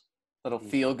vibes. Little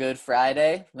feel good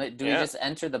Friday. Do we just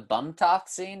enter the bum talk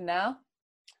scene now?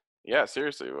 Yeah,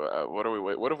 seriously.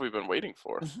 What have we been waiting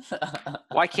for?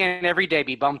 Why can't every day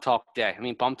be bum talk day? I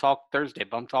mean, bum talk Thursday,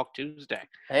 bum talk Tuesday.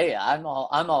 Hey, I'm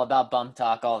all about bum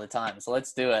talk all the time. So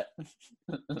let's do it.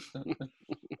 All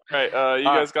right, you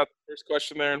guys got the first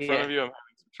question there in front of you. I'm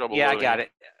having some trouble. Yeah, I got it.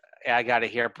 I got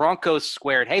it here. Broncos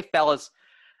squared. Hey, fellas,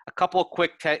 a couple of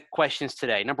quick questions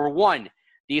today. Number one,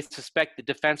 do you suspect the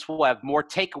defense will have more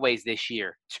takeaways this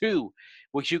year? 2,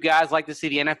 would you guys like to see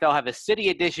the NFL have a city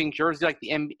edition jersey like the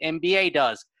NBA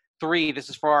does? 3, this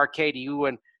is for Arcade. You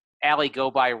and Allie go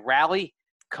by Raleigh,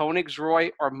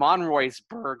 Koenigsberg, or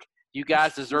Monroysburg. You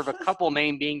guys deserve a couple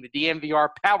name being the DNVR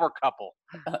Power Couple.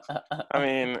 I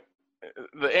mean,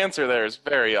 the answer there is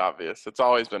very obvious. It's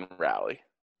always been Raleigh.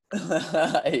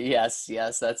 Yes,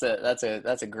 that's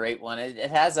a great one.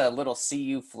 It has a little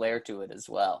CU flair to it as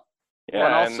well. Yeah,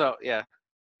 well, and also, yeah.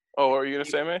 Oh, what were you gonna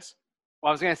say, Mace? Well,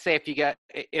 I was gonna say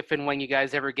if and when you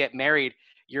guys ever get married,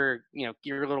 your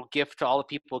little gift to all the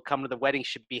people who come to the wedding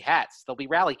should be hats. They'll be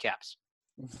rally caps.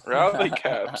 Rally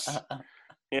caps.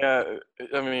 Yeah,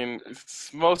 I mean,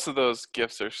 most of those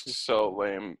gifts are so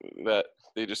lame that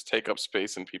they just take up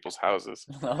space in people's houses.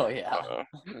 Oh yeah.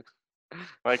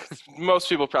 Like most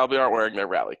people probably aren't wearing their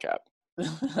rally cap.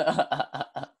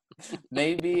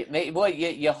 Maybe. Well,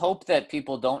 you hope that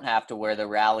people don't have to wear the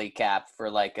rally cap for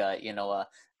like a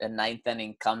ninth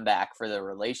inning comeback for the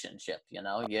relationship. You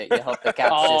hope the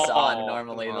cap's just on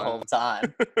normally the whole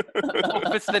time. Well,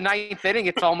 if it's the ninth inning,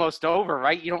 it's almost over,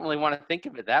 right? You don't really want to think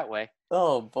of it that way.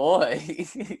 Oh boy.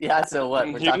 Yeah. So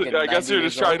what? We're talking. I guess you're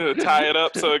just trying to tie it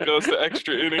up so it goes to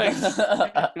extra innings.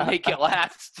 Make it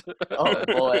last. Oh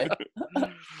boy.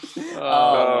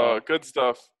 Good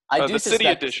stuff. The city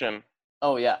edition.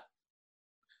 Oh yeah.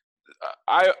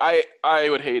 I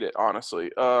would hate it,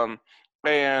 honestly.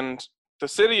 And the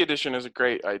city edition is a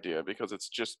great idea because it's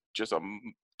just a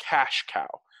cash cow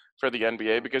for the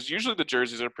NBA, because usually the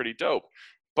jerseys are pretty dope,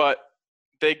 but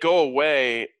they go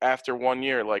away after 1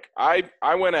 year. Like I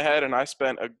went ahead and I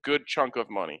spent a good chunk of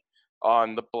money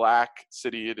on the black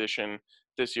city edition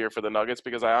this year for the Nuggets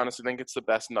because I honestly think it's the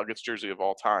best Nuggets jersey of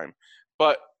all time.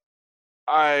 But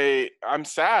I'm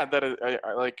sad that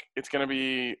it's going to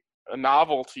be a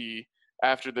novelty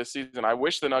after this season. I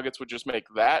wish the Nuggets would just make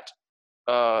that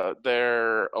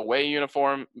their away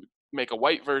uniform, make a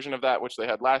white version of that, which they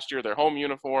had last year, their home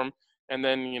uniform, and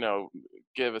then,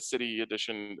 give a city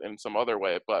edition in some other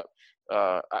way. But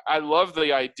I love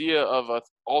the idea of an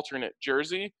alternate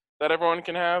jersey that everyone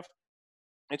can have.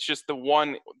 It's just the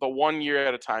 1 year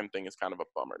at a time thing is kind of a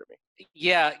bummer to me.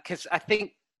 Yeah, because I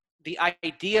think the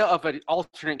idea of an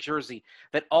alternate jersey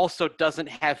that also doesn't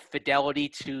have fidelity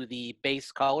to the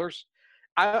base colors,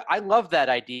 I love that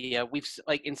idea. We've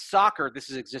like in soccer, this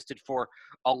has existed for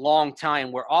a long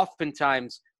time, where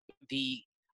oftentimes the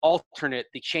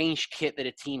change kit that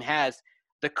a team has,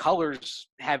 the colors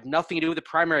have nothing to do with the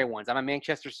primary ones. I'm a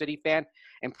Manchester City fan,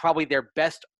 and probably their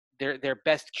best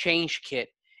change kit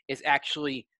is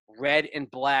actually red and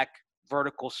black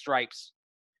vertical stripes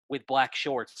with black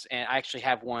shorts. And I actually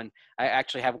have one.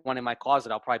 In my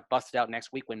closet. I'll probably bust it out next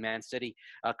week when Man City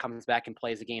comes back and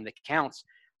plays a game that counts.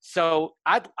 So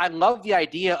I love the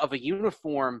idea of a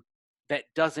uniform that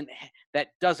doesn't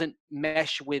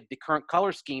mesh with the current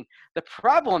color scheme. The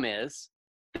problem is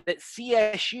that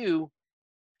CSU,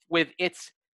 with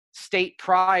its state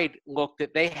pride look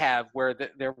that they have, where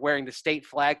they're wearing the state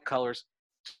flag colors,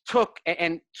 took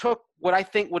what I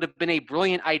think would have been a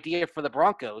brilliant idea for the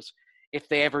Broncos if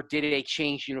they ever did a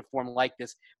change uniform like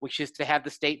this, which is to have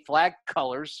the state flag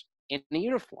colors in the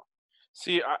uniform.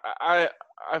 See,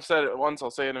 I've said it once, I'll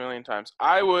say it a million times.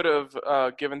 I would have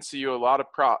given CSU a lot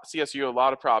of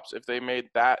props if they made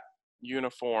that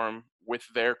uniform with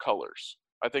their colors.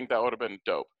 I think that would have been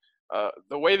dope.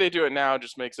 The way they do it now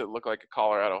just makes it look like a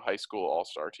Colorado high school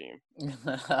all-star team.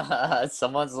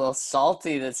 Someone's a little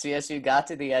salty that CSU got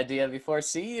to the idea before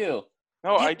CU.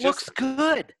 No, It looks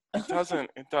good. It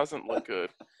doesn't look good.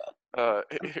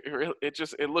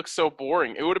 It looks so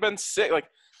boring. It would have been sick. Like,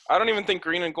 I don't even think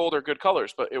green and gold are good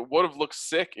colors, but it would have looked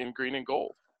sick in green and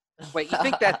gold. Wait, you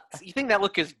think that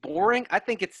look is boring? I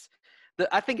think it's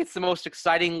the most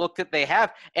exciting look that they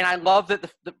have, and I love that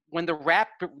when the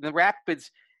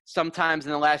Rapids sometimes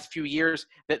in the last few years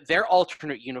that their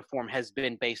alternate uniform has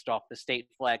been based off the state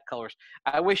flag colors.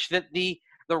 I wish that the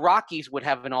Rockies would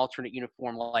have an alternate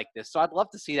uniform like this. So I'd love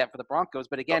to see that for the Broncos.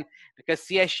 But again, because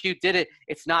CSU did it,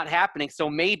 it's not happening. So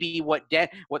maybe what the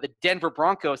Denver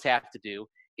Broncos have to do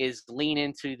is lean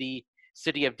into the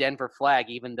city of Denver flag,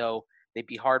 even though they'd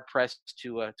be hard-pressed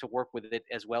to work with it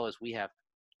as well as we have.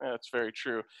 Yeah, that's very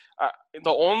true. The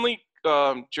only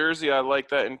jersey I like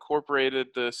that incorporated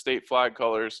the state flag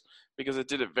colors, because it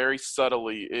did it very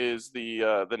subtly, is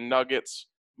the Nuggets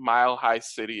Mile High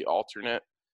City alternate.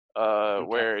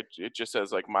 Where it just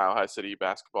says like Mile High City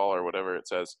basketball or whatever it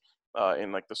says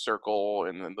in like the circle,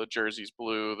 and then the jersey's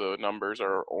blue, the numbers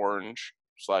are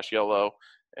orange/yellow,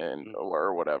 and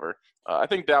or whatever. I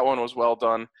think that one was well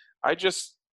done.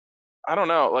 I don't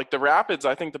know, like the Rapids,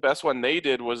 I think the best one they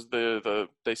did was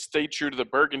they stayed true to the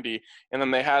burgundy, and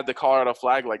then they had the Colorado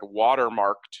flag like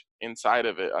watermarked inside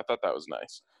of it. I thought that was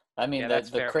nice. I mean, Yeah,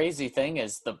 the crazy thing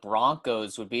is the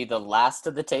Broncos would be the last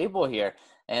of the table here.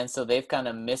 And so they've kind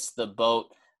of missed the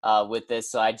boat with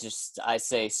this. So I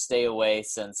say stay away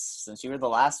since you were the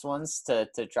last ones to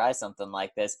try something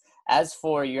like this. As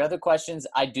for your other questions,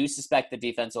 I do suspect the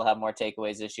defense will have more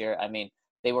takeaways this year. I mean,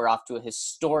 they were off to a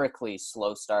historically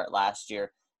slow start last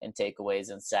year in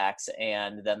takeaways and sacks,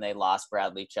 and then they lost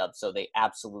Bradley Chubb. So they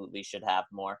absolutely should have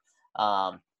more.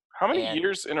 How many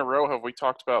years in a row have we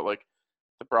talked about like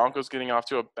the Broncos getting off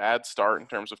to a bad start in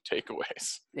terms of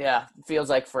takeaways? Yeah, feels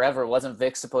like forever. Wasn't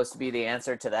Vic supposed to be the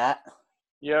answer to that?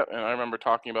 Yeah, and I remember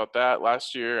talking about that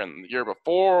last year, and the year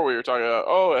before we were talking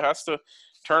about, it has to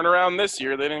turn around this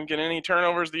year. They didn't get any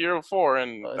turnovers the year before,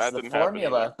 and that didn't happen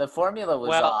either. The formula was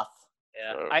off.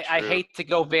 Yeah, So I hate to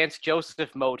go Vance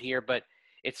Joseph mode here, but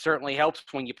it certainly helps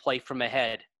when you play from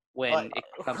ahead when it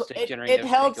comes to generating it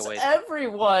helps takeaways.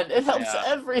 Everyone. It helps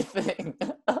everything.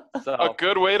 So A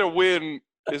good way to win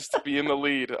is to be in the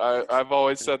lead. I've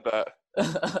always said that.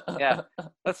 yeah,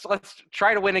 let's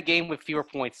try to win a game with fewer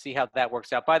points. See how that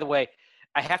works out. By the way,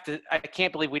 I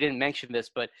can't believe we didn't mention this,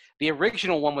 but the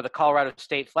original one with the Colorado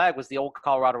state flag was the old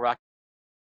Colorado Rockies.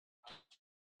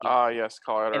 Yes,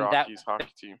 Colorado Rockies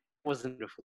hockey team. Was in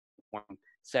uniform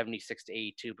 76 to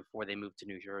 82 before they moved to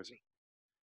New Jersey.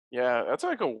 Yeah, that's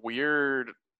like a weird.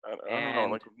 I don't know.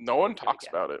 Like no one talks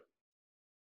about it.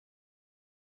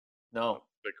 No.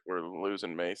 Like we're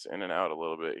losing Mace in and out a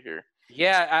little bit here.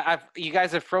 Yeah, you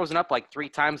guys have frozen up like 3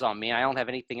 times on me. I don't have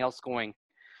anything else going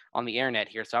on the internet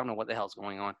here, so I don't know what the hell's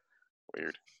going on.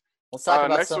 Weird. Let's talk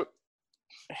about some.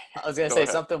 I was going to say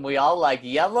something we all like,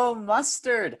 yellow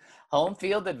mustard. Home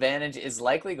field advantage is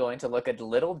likely going to look a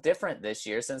little different this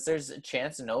year since there's a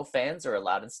chance no fans are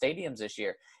allowed in stadiums this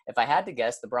year. If I had to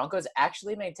guess, the Broncos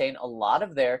actually maintain a lot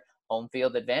of their home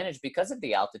field advantage because of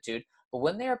the altitude, but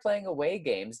when they are playing away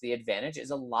games, the advantage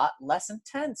is a lot less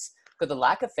intense. Could the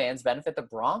lack of fans benefit the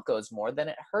Broncos more than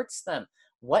it hurts them?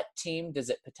 What team does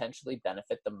it potentially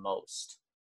benefit the most?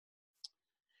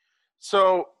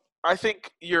 So I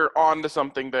think you're on to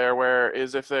something there, where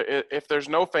is if there's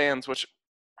no fans, which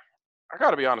I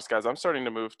got to be honest, guys, I'm starting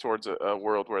to move towards a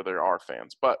world where there are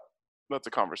fans, but that's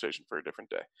a conversation for a different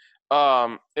day.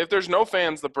 If there's no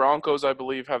fans, the Broncos, I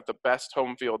believe, have the best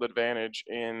home field advantage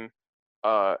in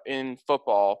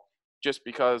football, just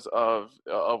because of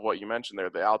what you mentioned there,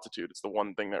 the altitude. It's the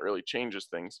one thing that really changes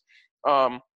things.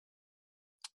 I'm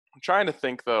trying to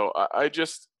think though. I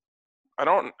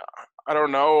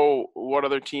don't know what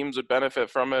other teams would benefit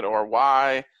from it or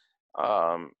why.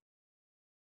 I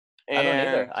don't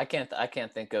either. I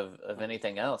can't think of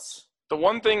anything else. The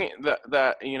one thing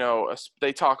that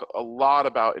they talk a lot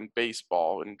about in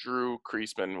baseball, and Drew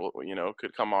Kreisman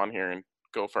could come on here and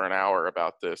go for an hour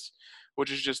about this,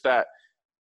 which is just that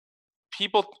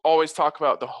people always talk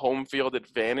about the home field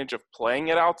advantage of playing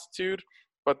at altitude,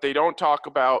 but they don't talk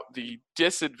about the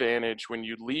disadvantage when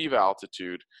you leave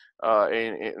altitude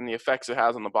and the effects it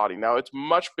has on the body. Now, it's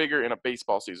much bigger in a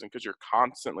baseball season because you're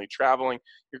constantly traveling.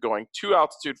 You're going to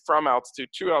altitude, from altitude,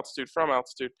 to altitude, from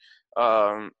altitude,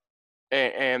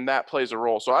 and that plays a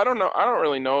role. So I don't know. I don't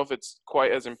really know if it's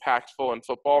quite as impactful in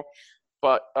football,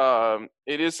 but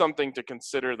it is something to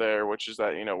consider there, which is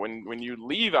that when you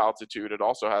leave altitude, it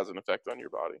also has an effect on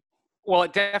your body. Well,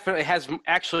 it definitely has.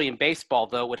 Actually, in baseball,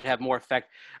 though, would have more effect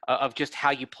of just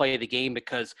how you play the game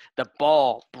because the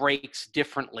ball breaks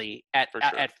differently at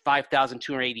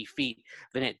 5,280 feet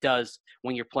than it does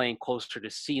when you're playing closer to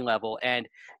sea level. And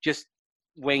just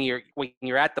when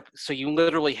you're at the, so you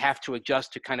literally have to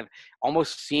adjust to kind of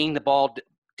almost seeing the ball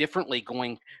differently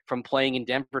going from playing in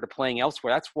Denver to playing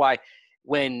elsewhere. That's why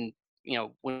when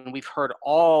we've heard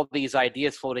all these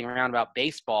ideas floating around about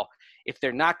baseball, if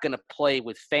they're not going to play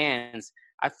with fans,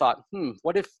 I thought,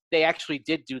 what if they actually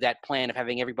did do that plan of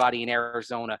having everybody in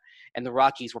Arizona and the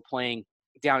Rockies were playing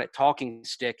down at Talking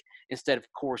Stick instead of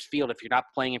Coors Field if you're not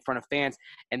playing in front of fans.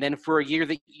 And then for a year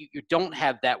that you don't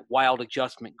have that wild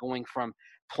adjustment going from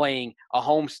playing a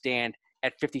homestand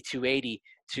at 5280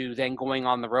 to then going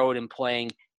on the road and playing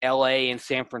LA and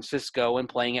San Francisco and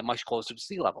playing it much closer to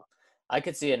sea level. I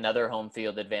could see another home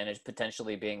field advantage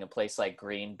potentially being a place like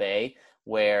Green Bay,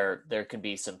 where there could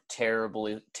be some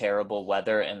terrible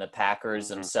weather, and the Packers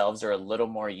themselves are a little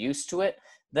more used to it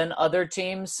than other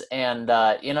teams. And,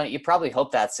 you probably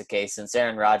hope that's the case since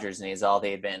Aaron Rodgers needs all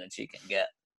the advantage he can get.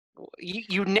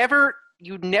 You never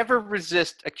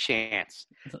resist a chance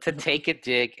to take a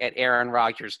dig at Aaron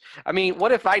Rodgers. I mean,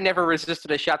 what if I never resisted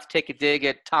a shot to take a dig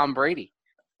at Tom Brady?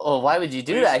 Oh, why would you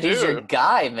do that? He's your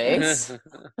guy, Mace.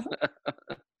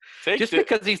 Just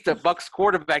because he's the Bucs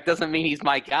quarterback doesn't mean he's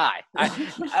my guy.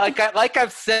 Like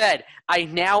I've said, I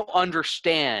now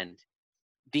understand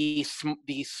the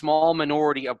small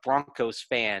minority of Broncos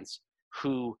fans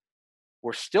who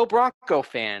were still Bronco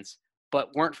fans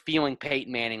but weren't feeling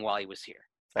Peyton Manning while he was here.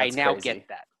 That's I now crazy. get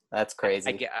that. That's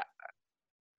crazy.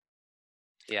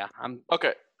 I'm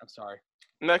sorry.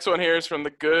 Next one here is from the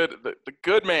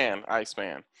good man,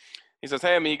 Iceman. He says,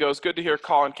 "Hey amigos, good to hear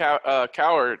Colin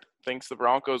Coward thinks the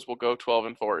Broncos will go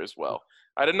 12-4 as well.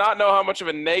 I did not know how much of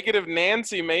a negative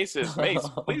Nancy Mace is. Mace,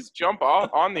 please jump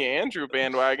on the Andrew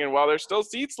bandwagon while there's still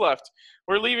seats left.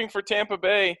 We're leaving for Tampa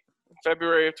Bay in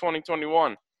February of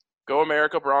 2021. Go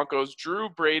America Broncos, Drew,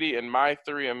 Brady, and my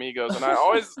three amigos." And I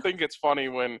always think it's funny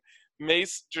when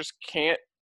Mace just can't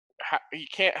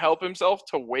help himself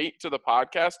to wait to the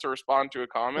podcast to respond to a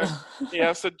comment. He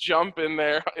has to jump in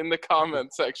there in the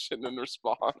comment section and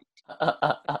respond.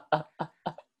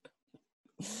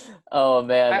 Oh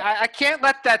man, I can't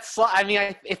let that slide. I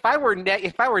mean, if I were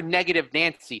negative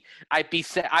Nancy, I'd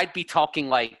be talking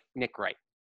like Nick Wright.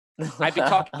 I'd be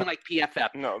talking like PFF.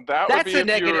 No, that's a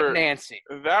negative Nancy.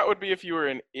 That would be if you were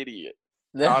an idiot,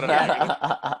 not a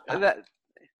negative.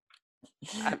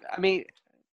 I mean,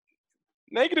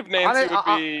 negative Nancy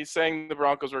would be saying the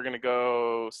Broncos were going to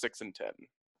go 6-10.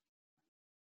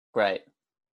 Right.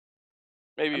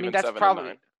 Maybe even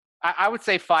 7-9. I would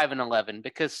say 5-11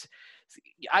 because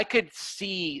I could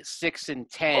see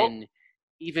 6-10.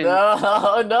 Even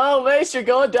no, Mace, you're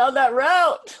going down that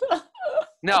route.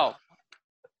 No.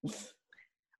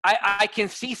 I can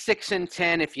see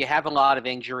 6-10 if you have a lot of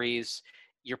injuries.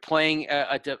 You're playing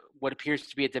what appears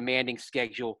to be a demanding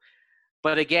schedule.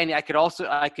 But again, I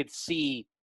could see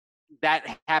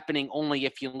that happening only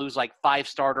if you lose like 5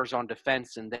 starters on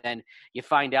defense and then you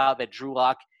find out that Drew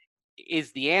Lock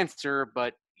is the answer,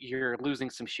 but you're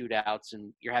losing some shootouts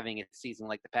and you're having a season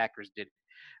like the Packers did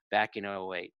back in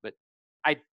 2008. But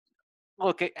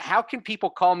how can people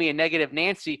call me a negative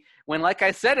Nancy when, like I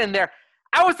said in there,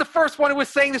 I was the first one who was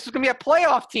saying this was going to be a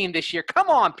playoff team this year. Come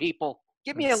on, people.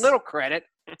 Give me a little credit.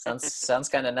 Sounds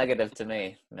kind of negative to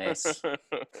me, Mace.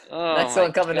 Oh, next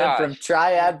one coming in from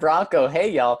Triad Bronco.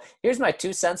 Hey, y'all. Here's my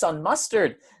 2 cents on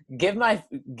mustard. Give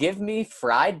me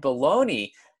fried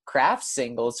bologna, Kraft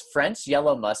Singles, French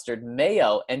yellow mustard,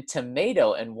 mayo, and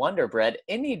tomato and Wonder Bread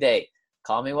any day.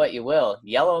 Call me what you will.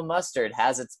 Yellow mustard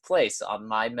has its place on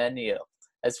my menu.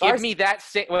 Give me that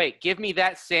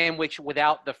sandwich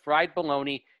without the fried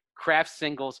bologna, Kraft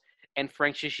Singles, and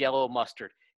French's yellow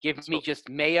mustard. Give me just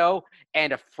mayo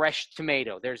and a fresh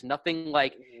tomato. There's nothing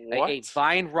like a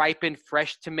vine-ripened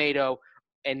fresh tomato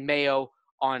and mayo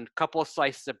on a couple of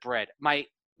slices of bread. My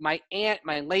late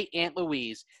Aunt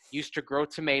Louise used to grow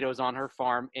tomatoes on her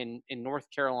farm in North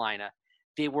Carolina.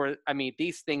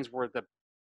 These things were the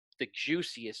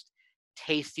juiciest,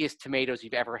 tastiest tomatoes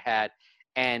you've ever had.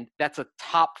 And that's a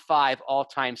top 5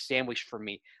 all-time sandwich for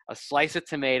me. A slice of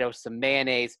tomato, some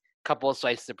mayonnaise, a couple of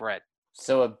slices of bread.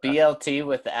 So a BLT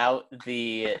without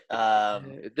the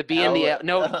the B and the L.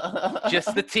 No,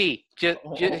 just the T. Just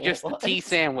the T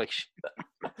sandwich.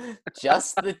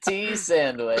 Just the T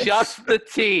sandwich. Just the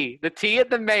T. The T and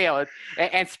the mayo,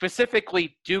 and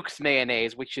specifically Duke's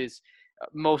mayonnaise, which is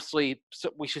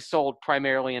sold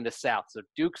primarily in the South. So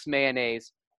Duke's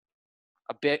mayonnaise,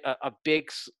 a big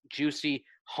juicy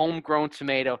homegrown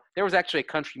tomato. There was actually a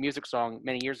country music song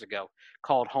many years ago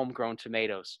called Homegrown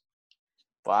Tomatoes.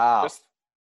 Wow.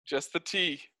 Just the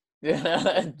tea.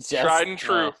 Just, Tried and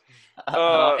true.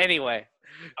 Anyway.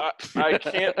 I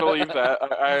can't believe that.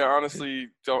 I honestly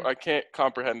don't. I can't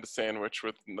comprehend a sandwich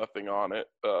with nothing on it.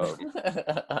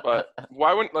 But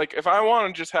why wouldn't, like, if I want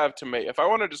to just have tomato, if I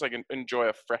want to just like enjoy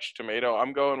a fresh tomato,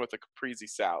 I'm going with a caprese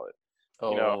salad.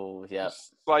 yeah.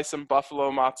 Slice some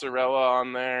buffalo mozzarella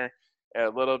on there, a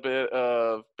little bit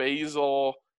of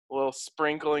basil, a little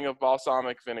sprinkling of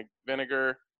balsamic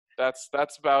vinegar. That's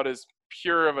about as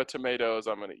pure of a tomato as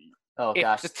I'm gonna eat. Oh If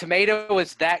gosh. the tomato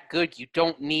is that good, you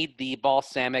don't need the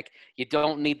balsamic. You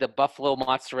don't need the buffalo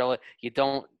mozzarella. You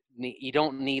don't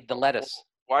need the lettuce.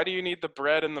 Why do you need the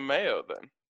bread and the mayo then?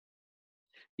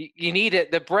 You need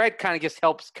it. The bread kind of just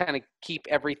helps kind of keep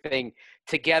everything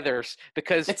together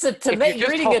because It's a tomato.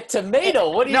 You're eating a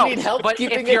tomato. What do you need help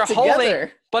keeping it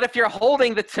together? But if you're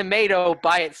holding the tomato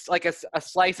by its like a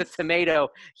slice of tomato,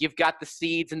 you've got the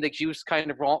seeds and the juice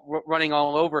kind of running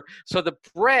all over. So the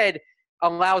bread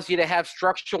allows you to have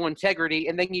structural integrity,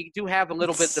 and then you do have a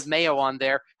little bit of mayo on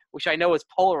there, which I know is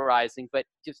polarizing, but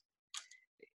just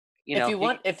if you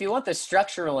want the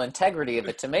structural integrity of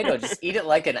a tomato, just eat it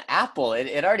like an apple.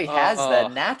 It already has the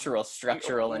natural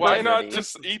structural integrity. Why not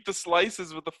just eat the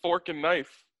slices with a fork and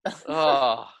knife?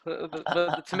 The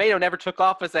tomato never took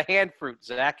off as a hand fruit,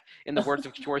 Zach, in the words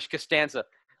of George Costanza.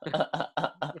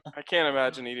 I can't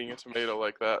imagine eating a tomato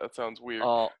like that. That sounds weird.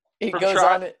 It goes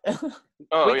on it.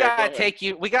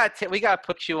 We gotta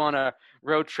put you on a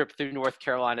road trip through North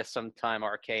Carolina sometime,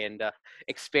 RK, and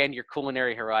expand your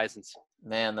culinary horizons.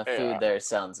 Man, the food there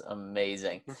sounds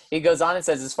amazing. He goes on and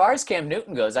says, as far as Cam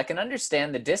Newton goes, I can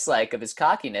understand the dislike of his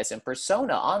cockiness and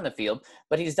persona on the field,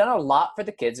 but he's done a lot for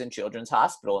the kids in Children's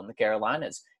Hospital in the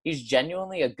Carolinas. He's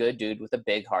genuinely a good dude with a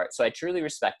big heart, so I truly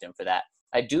respect him for that.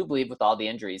 I do believe with all the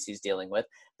injuries he's dealing with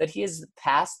that he is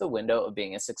past the window of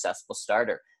being a successful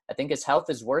starter. I think his health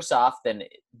is worse off than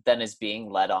is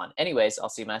being led on. Anyways, I'll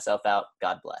see myself out.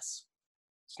 God bless.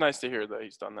 It's nice to hear that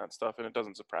he's done that stuff, and it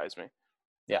doesn't surprise me.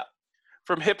 Yeah.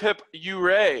 From Hip Hip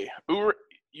Uray,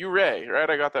 right?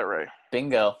 I got that right.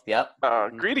 Bingo. Yep.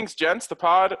 Greetings, gents.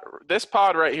 This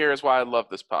pod right here is why I love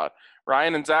this pod.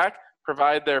 Ryan and Zach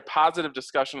provide their positive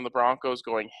discussion of the Broncos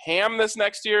going ham this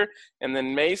next year, and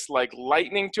then Mace, like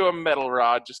lightning to a metal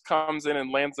rod, just comes in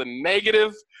and lands a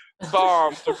negative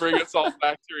bomb to bring us all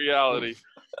back to reality.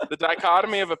 The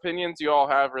dichotomy of opinions you all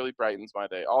have really brightens my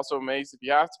day. Also, Mace, if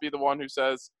you have to be the one who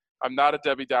says, I'm not a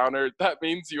Debbie Downer, that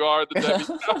means you are the Debbie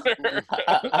Downer.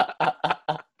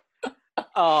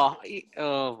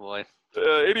 Oh boy.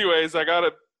 Anyways, I got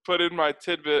to put in my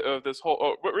tidbit of this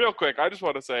whole – but real quick, I just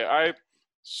want to say I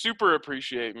super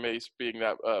appreciate Mace being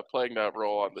playing that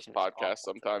role on this podcast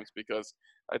sometimes, because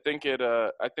I think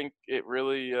it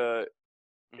really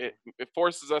it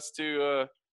forces us to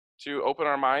open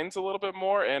our minds a little bit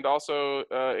more, and also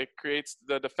it creates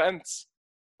the defense,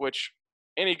 which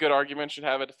any good argument should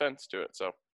have a defense to it.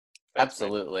 So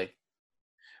absolutely.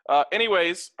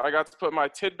 Anyways, I got to put my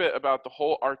tidbit about the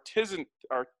whole artisan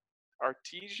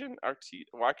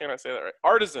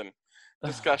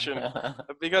discussion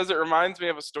because it reminds me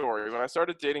of a story. When I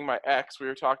started dating my ex, we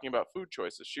were talking about food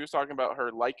choices. She was talking about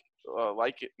her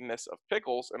likeness of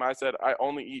pickles, and I said I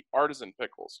only eat artisan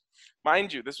pickles.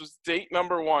 Mind you, this was date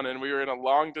number 1, and we were in a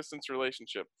long-distance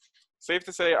relationship. Safe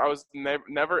to say I was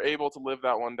never able to live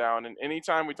that one down, and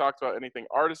anytime we talked about anything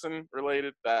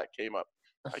artisan-related, that came up.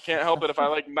 I can't help it if I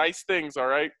like nice things, all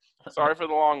right? Sorry for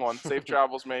the long one. Safe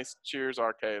travels, Mace. Cheers,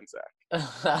 RK and Zach.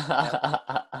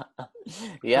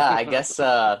 Yeah, I guess,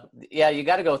 you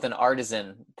got to go with an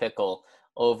artisan pickle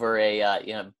over a,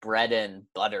 bread and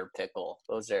butter pickle.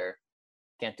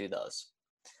 Can't do those.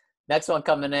 Next one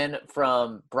coming in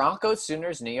from Broncos,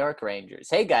 Sooners, New York Rangers.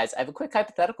 Hey, guys, I have a quick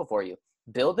hypothetical for you.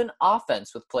 Build an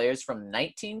offense with players from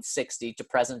 1960 to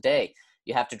present day.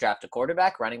 You have to draft a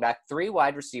quarterback, running back, 3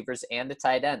 wide receivers, and a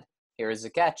tight end. Here is the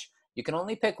catch. You can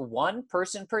only pick one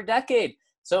person per decade.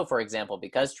 So, for example,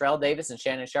 because Terrell Davis and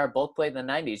Shannon Sharp both played in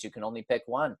the 90s, you can only pick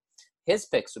one. His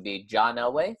picks would be John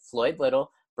Elway, Floyd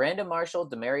Little, Brandon Marshall,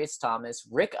 Demaryius Thomas,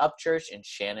 Rick Upchurch, and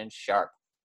Shannon Sharp.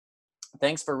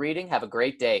 Thanks for reading. Have a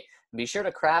great day. And be sure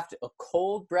to craft a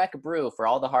cold Breck brew for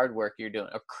all the hard work you're doing.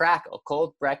 Or crack a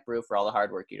cold Breck brew for all the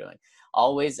hard work you're doing.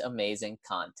 Always amazing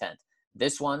content.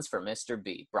 This one's for Mr.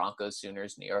 B, Broncos,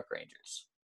 Sooners, New York Rangers.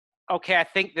 Okay, I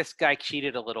think this guy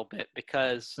cheated a little bit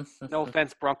because, no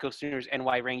offense, Broncos, Sooners,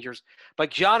 NY Rangers, but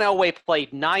John Elway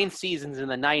played 9 seasons in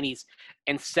the 90s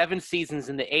and 7 seasons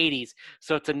in the 80s.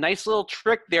 So it's a nice little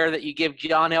trick there that you give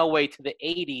John Elway to the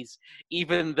 80s,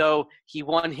 even though he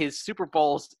won his Super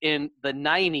Bowls in the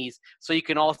 90s. So you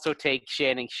can also take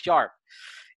Shannon Sharp.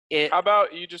 How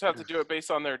about you just have to do it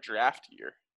based on their draft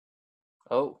year?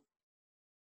 Oh,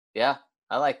 yeah,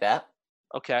 I like that.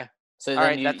 Okay. So All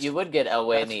then right, you would get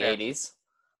Elway in the fair. 80s.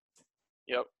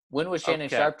 Yep. When was Shannon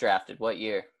Okay. Sharp drafted? What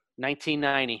year?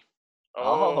 1990.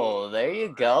 Oh, there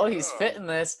you go. He's fitting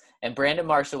this. And Brandon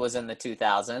Marshall was in the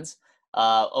 2000s.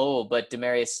 But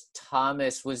Demaryius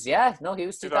Thomas was, he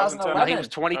was 2011. No, he was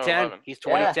 2010. He's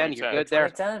 2010. You're good there.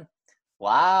 2010.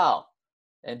 Wow.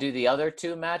 And do the other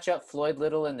two match up? Floyd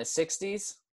Little in the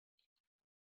 60s?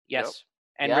 Yes.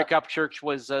 And Yep. Rick Upchurch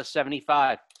was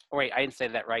 75. Oh, wait, I didn't say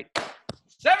that right.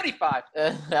 75.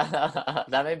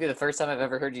 That may be the first time I've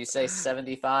ever heard you say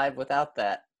 75 without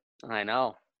that. I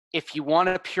know. If you want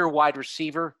a pure wide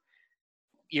receiver,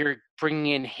 you're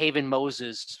bringing in Haven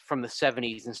Moses from the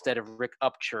 70s instead of Rick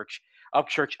Upchurch.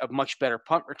 Upchurch, a much better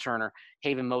punt returner.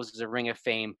 Haven Moses, a Ring of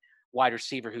Fame wide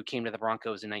receiver who came to the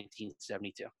Broncos in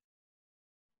 1972.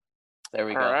 There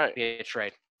we go. All right. Be a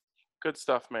trade. Good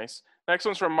stuff, Mace. Next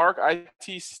one's from Mark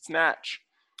IT Snatch.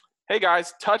 Hey,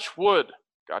 guys, touch wood.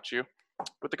 Got you.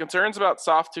 With the concerns about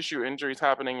soft tissue injuries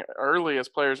happening early as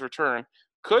players return,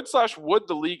 would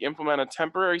the league implement a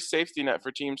temporary safety net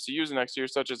for teams to use next year,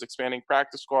 such as expanding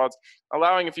practice squads,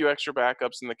 allowing a few extra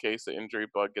backups in the case the injury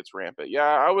bug gets rampant? Yeah,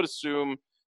 I would assume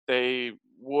they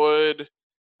would,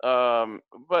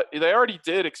 but they already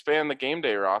did expand the game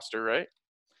day roster, right?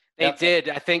 They did,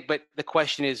 I think, but the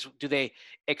question is, do they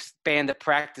expand the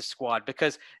practice squad?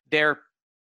 Because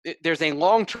there's a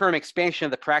long-term expansion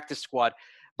of the practice squad.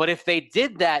 But if they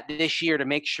did that this year to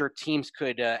make sure teams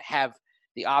could have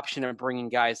the option of bringing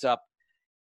guys up,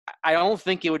 I don't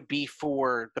think it would be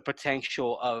for the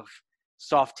potential of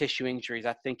soft tissue injuries.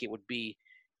 I think it would be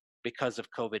because of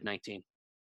COVID-19.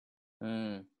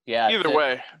 Yeah. Either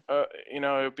way, it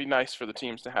would be nice for the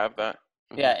teams to have that.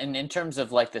 Yeah, and in terms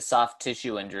of like the soft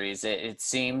tissue injuries, it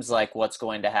seems like what's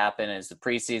going to happen is the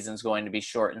preseason is going to be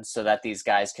shortened so that these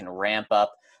guys can ramp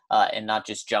up and not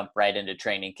just jump right into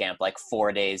training camp like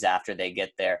 4 days after they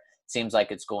get there. Seems like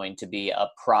it's going to be a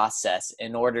process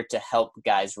in order to help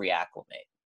guys reacclimate.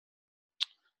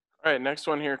 All right, next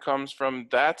one here comes from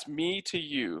That's Me to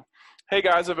You. Hey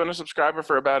guys, I've been a subscriber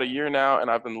for about a year now, and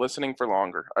I've been listening for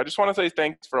longer. I just want to say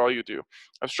thanks for all you do.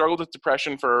 I've struggled with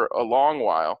depression for a long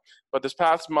while, but this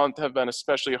past month have been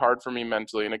especially hard for me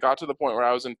mentally, and it got to the point where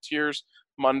I was in tears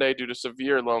Monday due to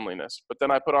severe loneliness. But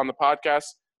then I put on the podcast,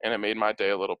 and it made my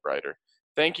day a little brighter.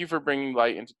 Thank you for bringing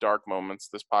light into dark moments.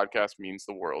 This podcast means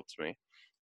the world to me.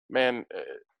 Man,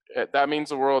 that means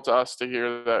the world to us to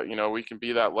hear that, we can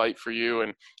be that light for you.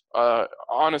 And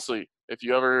honestly, if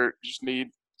you ever just need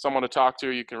someone to talk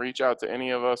to, you can reach out to any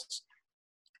of us.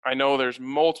 I know there's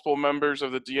multiple members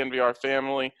of the DNVR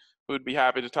family who would be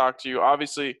happy to talk to you.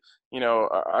 Obviously,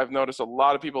 I've noticed a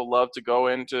lot of people love to go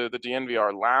into the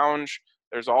DNVR lounge.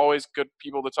 There's always good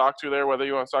people to talk to there, whether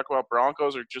you want to talk about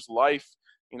Broncos or just life.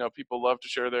 People love to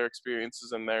share their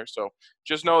experiences in there. So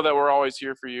just know that we're always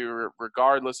here for you,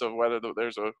 regardless of whether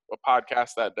there's a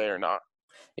podcast that day or not.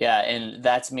 Yeah, and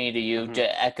that's me to you.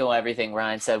 To echo everything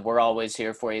Ryan said, we're always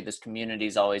here for you. This community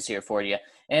is always here for you.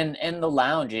 And the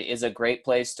lounge is a great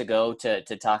place to go to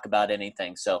talk about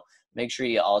anything. So make sure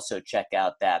you also check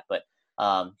out that. But,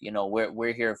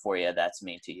 we're here for you. That's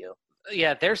me to you.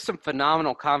 Yeah, there's some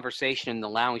phenomenal conversation in the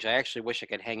lounge. I actually wish I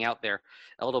could hang out there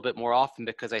a little bit more often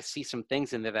because I see some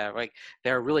things in there that are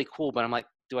they're really cool. But I'm like,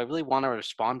 do I really want to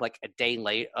respond like a day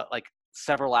late,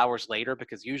 several hours later?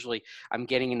 Because usually I'm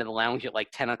getting into the lounge at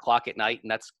 10 o'clock at night, and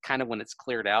that's kind of when it's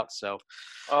cleared out. So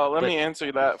let me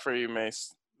answer that for you,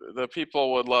 Mace. The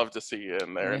people would love to see you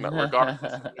in there, and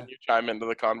regardless of when you chime into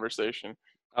the conversation.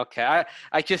 Okay,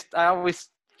 I always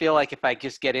feel like if I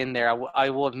just get in there,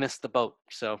 I will have missed the boat.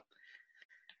 So.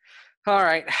 All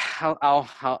right,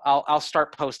 I'll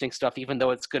start posting stuff, even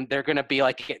though they're gonna be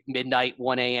at midnight,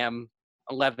 1 a.m.,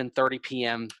 11:30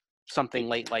 p.m., something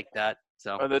late like that.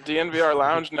 So the DNVR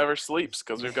lounge never sleeps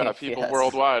because we've got people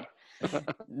worldwide.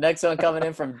 Next one coming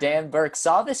in from Dan Burke.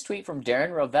 Saw this tweet from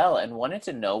Darren Rovell and wanted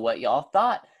to know what y'all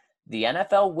thought. The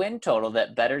NFL win total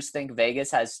that bettors think Vegas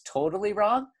has totally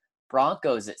wrong.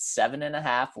 Broncos at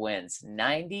 7.5 wins,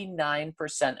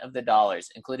 99% of the dollars,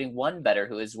 including one bettor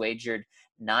who has wagered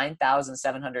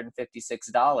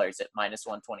 $9,756 at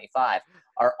 -125,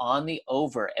 are on the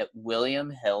over at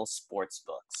William Hill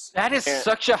Sportsbooks. That is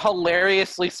such a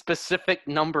hilariously specific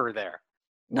number there.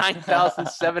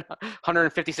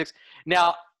 9,756.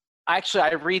 Now, actually,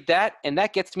 I read that, and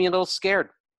that gets me a little scared.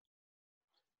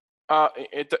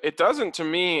 It doesn't to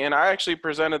me, and I actually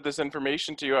presented this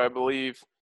information to you, I believe,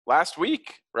 last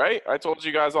week, right? I told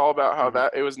you guys all about how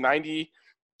that it was 97%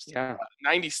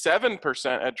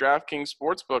 at DraftKings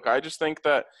Sportsbook. I just think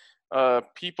that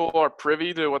people are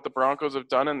privy to what the Broncos have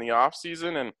done in the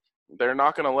offseason, and they're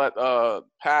not going to let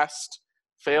past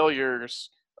failures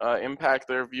impact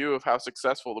their view of how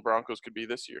successful the Broncos could be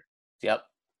this year. Yep,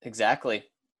 exactly.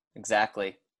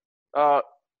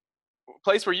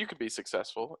 Place where you could be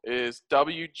successful is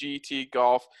WGT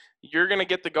Golf. You're going to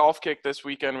get the golf kick this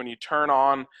weekend when you turn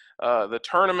on the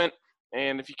tournament.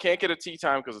 And if you can't get a tee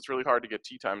time, because it's really hard to get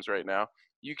tee times right now,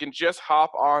 you can just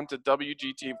hop on to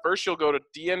WGT. First, you'll go to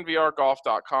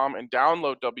DNVRgolf.com and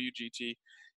download WGT.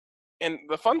 And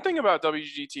the fun thing about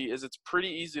WGT is it's pretty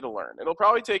easy to learn. It'll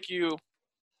probably take you,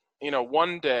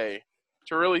 one day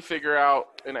to really figure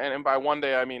out, and by one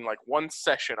day I mean like one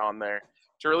session on there,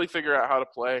 to really figure out how to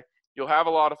play. You'll have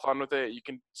a lot of fun with it. You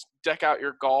can deck out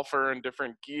your golfer in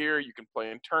different gear. You can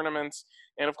play in tournaments.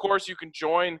 And, of course, you can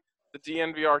join the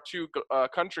DNVR2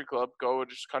 Country Club. Go to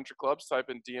just Country Clubs, type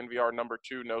in DNVR number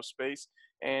 2, no space,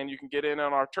 and you can get in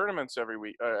on our tournaments every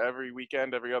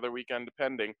weekend, every other weekend,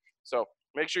 depending. So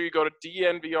make sure you go to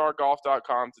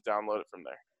DNVRgolf.com to download it from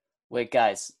there. Wait,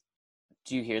 guys,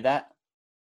 do you hear that?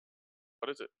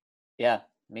 What is it? Yeah.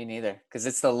 Me neither, because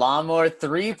it's the Lawnmower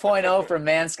 3.0 from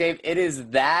Manscaped. It is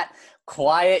that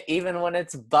quiet, even when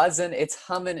it's buzzing, it's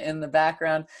humming in the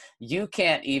background. You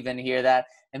can't even hear that.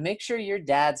 And make sure your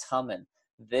dad's humming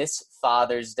this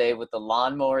Father's Day with the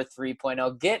Lawnmower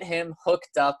 3.0. Get him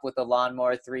hooked up with the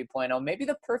Lawnmower 3.0, maybe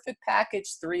the Perfect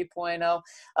Package 3.0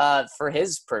 for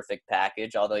his perfect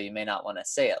package, although you may not want to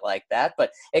say it like that.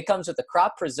 But it comes with a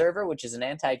Crop Preserver, which is an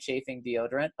anti-chafing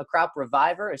deodorant, a Crop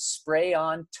Reviver, a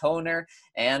spray-on toner,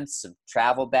 and some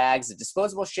travel bags, a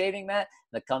disposable shaving mat,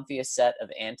 and the comfiest set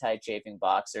of anti-chafing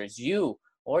boxers you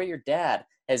or your dad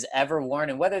has ever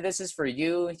worn. And whether this is for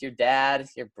you, your dad,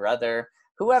 your brother,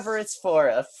 whoever it's for,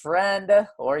 a friend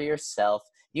or yourself,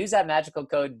 use that magical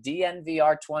code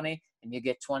DNVR20 and you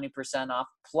get 20% off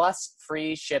plus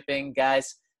free shipping.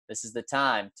 Guys, this is the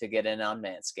time to get in on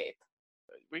Manscaped.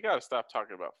 We got to stop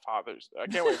talking about Father's Day. I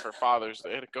can't wait for Father's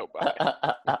Day to go by.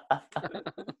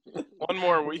 One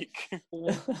more week.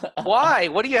 Why?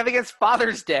 What do you have against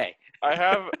Father's Day? I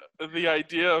have the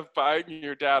idea of buying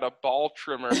your dad a ball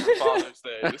trimmer for Father's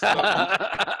Day.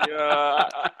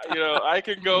 I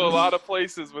can go a lot of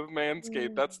places with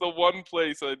Manscaped. That's the one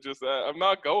place I'm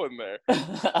not going there.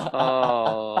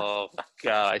 Oh,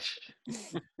 gosh.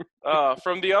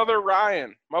 From the other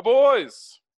Ryan, my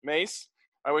boys, Mace,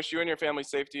 I wish you and your family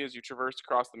safety as you traverse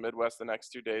across the Midwest the next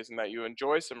 2 days and that you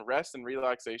enjoy some rest and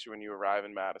relaxation when you arrive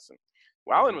in Madison.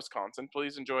 While in Wisconsin,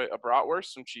 please enjoy a bratwurst,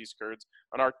 some cheese curds,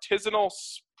 an artisanal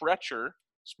Sprecher.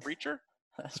 Sprecher.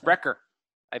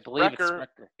 I believe it's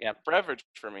Sprecher. Yeah. Beverage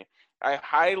for me. I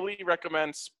highly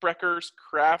recommend Sprecker's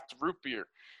Craft Root Beer.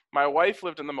 My wife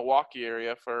lived in the Milwaukee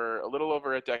area for a little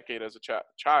over a decade as a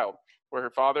child, where her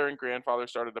father and grandfather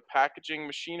started a packaging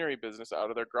machinery business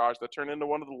out of their garage that turned into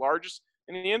one of the largest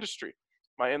in the industry.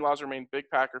 My in-laws remain big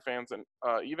Packer fans, and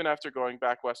even after going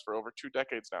back west for over 2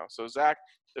 decades now. So, Zach,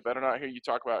 they better not hear you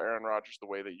talk about Aaron Rodgers the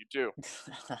way that you do.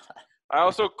 I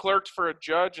also clerked for a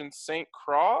judge in St.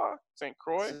 Croix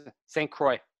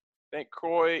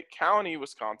County,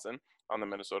 Wisconsin, on the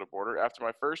Minnesota border after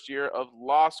my first year of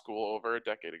law school over a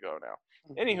decade ago now.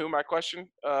 Anywho, my question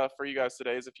for you guys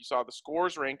today is if you saw the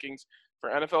scores rankings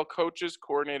for NFL coaches,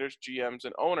 coordinators, GMs,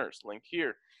 and owners. Link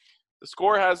here. The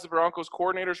score has the Broncos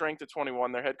coordinators ranked at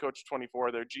 21, their head coach at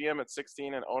 24, their GM at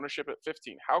 16, and ownership at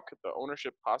 15. How could the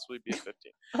ownership possibly be at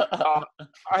 15?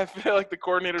 I feel like the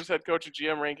coordinators, head coach, and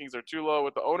GM rankings are too low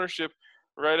with the ownership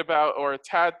right about or a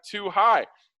tad too high.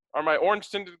 Are my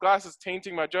orange-tinted glasses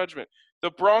tainting my judgment? The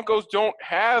Broncos don't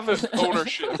have an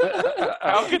ownership.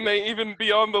 How can they even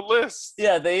be on the list?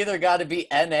 Yeah, they either got to be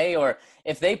NA or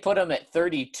if they put them at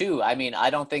 32, I mean,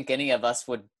 I don't think any of us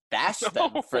would bash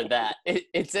them for that.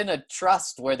 It's in a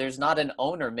trust where there's not an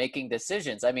owner making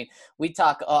decisions. I mean, we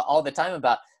talk all the time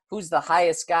about who's the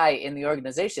highest guy in the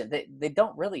organization. They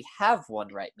don't really have one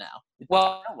right now.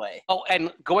 Well,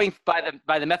 and going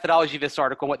by the methodology of this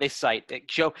article, what they cite,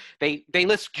 they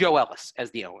list Joe Ellis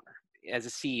as the owner, as a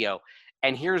CEO,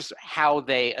 and here's how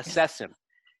they assess him.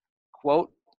 Quote,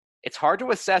 It's hard to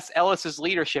assess Ellis's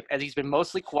leadership as he's been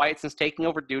mostly quiet since taking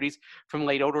over duties from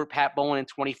late owner Pat Bowlen in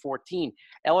 2014.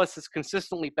 Ellis has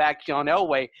consistently backed John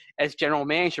Elway as general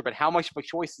manager, but how much of a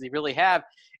choice does he really have?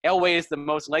 Elway is the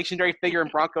most legendary figure in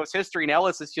Broncos history, and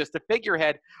Ellis is just a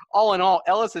figurehead. All in all,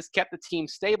 Ellis has kept the team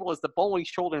stable as the bowling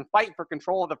shoulder and fight for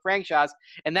control of the franchise,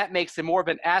 and that makes him more of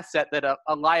an asset than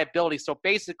a liability. So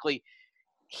basically,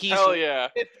 he's Hell yeah.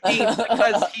 15th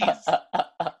because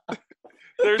he's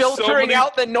There's filtering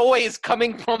out the noise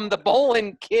coming from the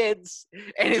bowling kids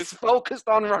and is focused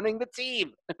on running the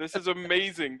team. This is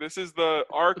amazing. This is the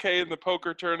RK in the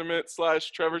poker tournament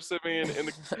 / Trevor Siemian in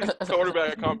the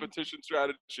quarterback competition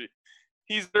strategy.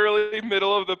 He's literally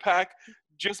middle of the pack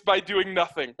just by doing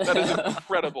nothing. That is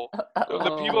incredible.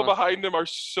 The people behind him are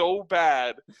so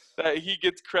bad that he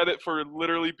gets credit for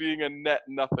literally being a net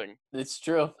nothing. It's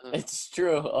true. It's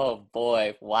true. Oh,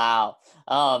 boy. Wow.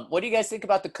 What do you guys think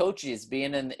about the coaches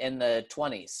being in the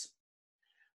 20s?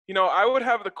 You know, I would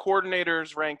have the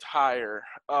coordinators ranked higher.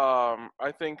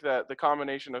 I think that the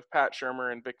combination of Pat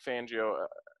Shurmur and Vic Fangio,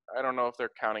 I don't know if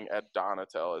they're counting Ed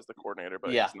Donatel as the coordinator,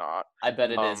 but he's not. I bet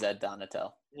it is Ed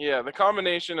Donatel. Yeah, the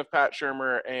combination of Pat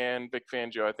Shurmur and Vic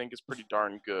Fangio, I think, is pretty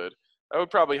darn good. I would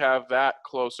probably have that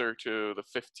closer to the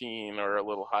 15 or a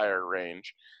little higher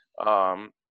range. The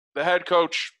head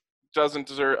coach doesn't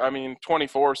deserve – I mean,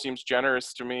 24 seems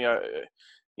generous to me.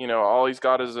 You know, all he's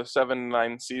got is a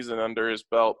 7-9 season under his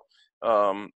belt.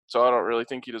 So I don't really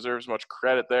think he deserves much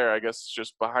credit there. I guess it's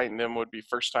just behind him would be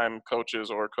first-time coaches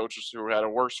or coaches who had a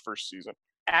worse first season.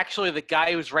 Actually, the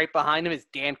guy who's right behind him is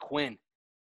Dan Quinn,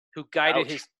 who guided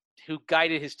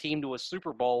his team to a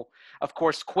Super Bowl. Of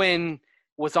course, Quinn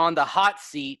was on the hot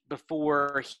seat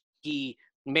before he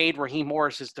made Raheem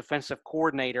Morris his defensive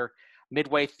coordinator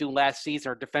midway through last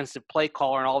season, or defensive play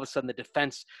caller, and all of a sudden the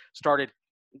defense started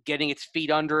getting its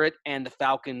feet under it, and the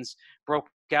Falcons broke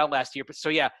out last year. But so,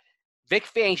 yeah, Vic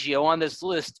Fangio on this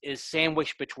list is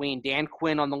sandwiched between Dan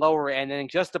Quinn on the lower end, and then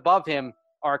just above him,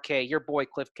 RK, your boy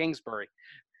Cliff Kingsbury.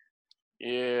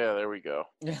 Yeah, there we go.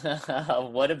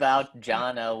 What about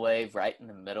John Elway right in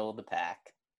the middle of the pack?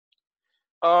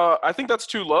 I think that's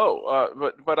too low,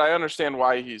 but I understand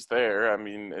why he's there. I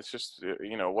mean, it's just,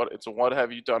 you know, what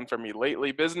have you done for me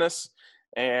lately business.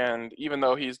 And even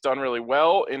though he's done really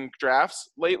well in drafts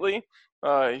lately,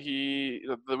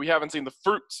 we haven't seen the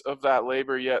fruits of that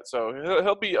labor yet. So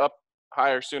he'll be up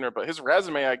higher sooner. But his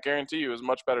resume, I guarantee you, is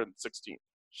much better than 16.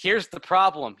 Here's the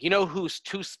problem. You know who's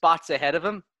 2 spots ahead of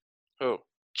him? Who?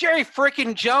 Jerry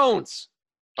frickin' Jones.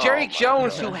 Jerry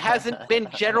Jones, God. who hasn't been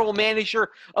general manager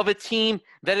of a team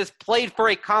that has played for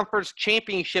a conference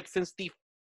championship since the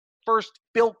first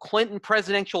Bill Clinton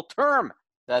presidential term.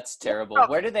 That's terrible.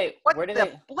 Where do they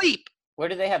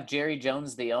have Jerry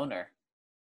Jones, the owner?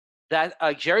 That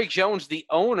Jerry Jones, the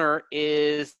owner,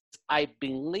 is, I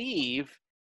believe,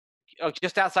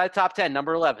 just outside the top 10,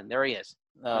 number 11. There he is.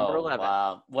 Number 11.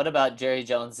 Wow. What about Jerry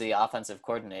Jones, the offensive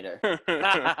coordinator?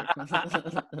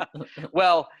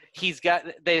 Well, he's got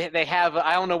they have,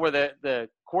 I don't know where the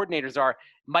coordinators are.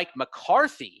 Mike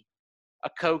McCarthy, a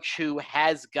coach who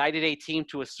has guided a team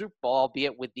to a Super Bowl,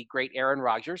 albeit with the great Aaron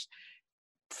Rodgers.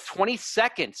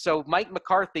 22nd. So Mike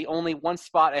McCarthy only 1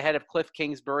 spot ahead of Cliff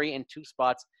Kingsbury and 2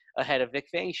 spots ahead of Vic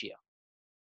Fangio.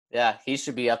 Yeah, he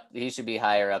should be up. He should be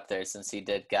higher up there since he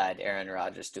did guide Aaron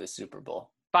Rodgers to a Super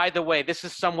Bowl. By the way, this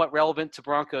is somewhat relevant to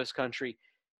Broncos country.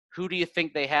 Who do you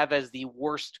think they have as the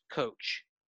worst coach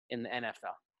in the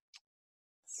NFL?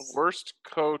 Worst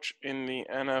coach in the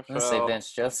NFL. Let's say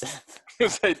Vince Joseph.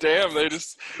 Say, damn, they're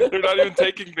not even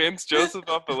taking Vince Joseph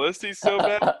off the list. He's so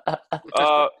bad.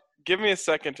 Give me a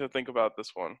second to think about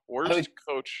this one. Worst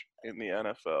coach in the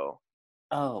NFL.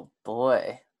 Oh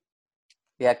boy.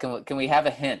 Yeah, can we have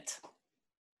a hint?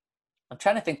 I'm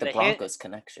trying to think the Broncos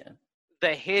connection.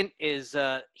 The hint is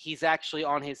he's actually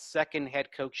on his 2nd head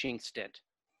coaching stint.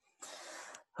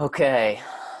 Okay.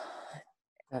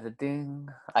 Got a ding.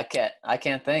 I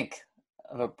can't think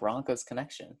of a Broncos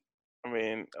connection. I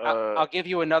mean, I'll give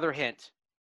you another hint.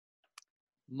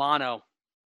 Mono.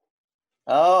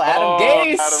 Oh, Adam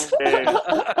Gase. Adam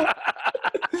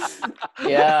Gase.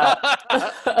 Yeah.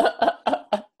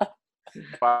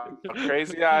 Wow.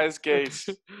 Crazy eyes,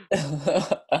 Gase.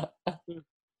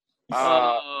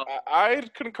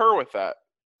 I'd concur with that.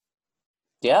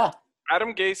 Yeah.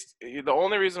 Adam Gase, the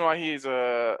only reason why he's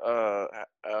a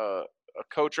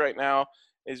coach right now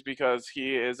is because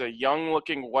he is a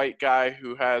young-looking white guy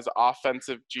who has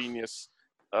offensive genius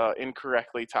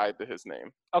incorrectly tied to his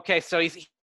name. Okay, so he's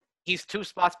 2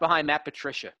 spots behind Matt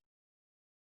Patricia.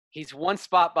 He's 1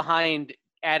 spot behind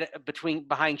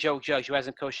Joe Judge, who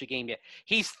hasn't coached a game yet.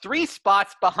 He's 3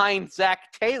 spots behind Zach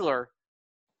Taylor,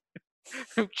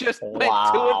 who just went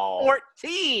Wow.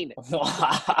 2-14.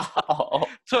 Wow.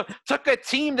 So took a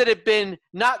team that had been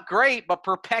not great but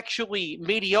perpetually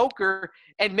mediocre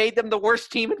and made them the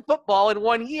worst team in football in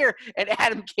 1 year. And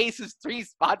Adam Gase is 3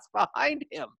 spots behind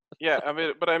him. Yeah, I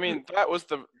mean that was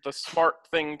the smart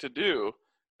thing to do,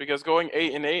 because going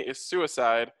 8-8 is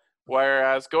suicide,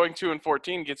 whereas going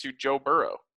 2-14 gets you Joe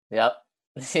Burrow. Yep.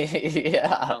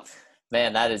 Yeah.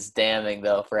 Man, that is damning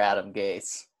though for Adam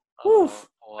Gase. Oh, Woof.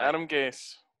 boy. Adam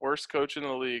Gase, worst coach in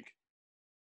the league.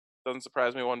 Doesn't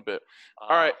surprise me one bit. All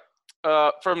right,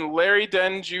 from Larry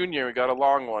Den Jr., we got a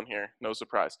long one here. No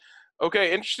surprise.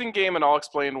 Okay, interesting game, and I'll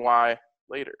explain why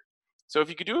later. So if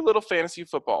you could do a little fantasy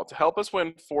football to help us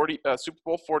win Super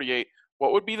Bowl 48,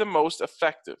 what would be the most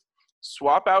effective?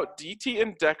 Swap out DT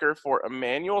and Decker for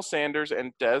Emmanuel Sanders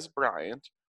and Dez Bryant,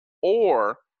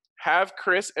 or have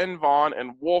Chris and Vaughn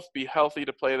and Wolf be healthy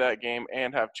to play that game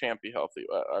and have Champ be healthy.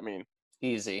 I mean,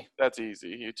 Easy. that's easy.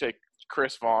 You take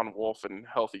Chris, Vaughn, Wolf, and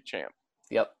healthy Champ.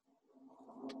 Yep.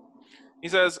 He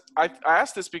says, I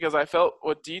asked this because I felt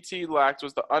what DT lacked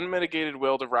was the unmitigated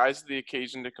will to rise to the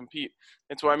occasion to compete.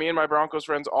 It's why me and my Broncos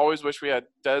friends always wish we had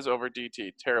Dez over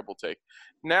DT. Terrible take.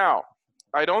 Now,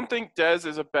 I don't think Dez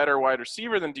is a better wide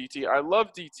receiver than DT. I love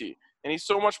DT, and he's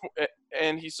so much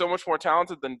more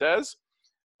talented than Dez.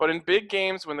 But in big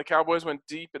games, when the Cowboys went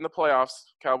deep in the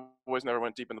playoffs, Cowboys never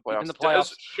went deep in the playoffs.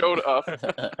 Dez showed up,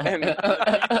 and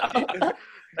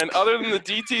other than the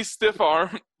DT stiff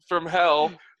arm from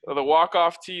hell, the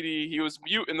walk-off TD, he was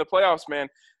mute in the playoffs, man.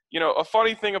 You know, a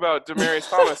funny thing about Demaryius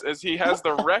Thomas is he has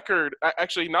the record,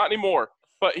 actually not anymore,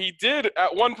 but he did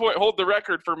at one point hold the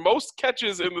record for most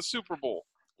catches in the Super Bowl.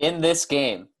 In this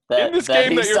game. That you're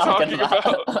talking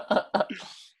about. about.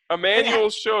 Emmanuel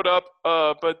showed up,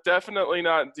 but definitely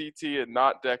not DT and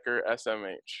not Decker,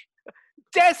 SMH.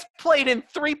 Dez played in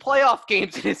 3 playoff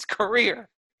games in his career.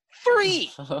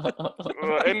 3!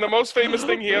 And the most famous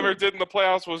thing he ever did in the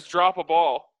playoffs was drop a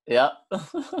ball. Yep. By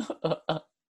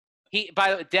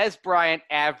the way, Dez Bryant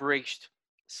averaged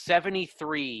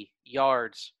 73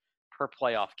 yards per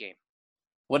playoff game.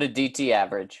 What did DT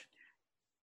average?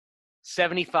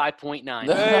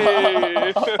 75.9.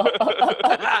 Hey.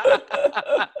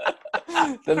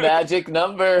 The magic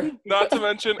number. Not to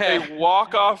mention a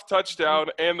walk-off touchdown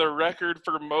and the record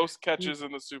for most catches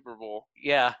in the Super Bowl.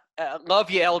 Yeah. Love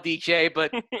you, LDJ,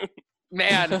 but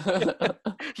man,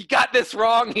 you got this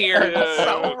wrong here. Yeah.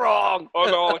 So wrong.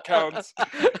 On all accounts.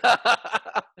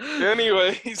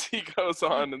 Anyways, he goes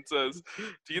on and says,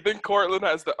 do you think Cortland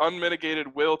has the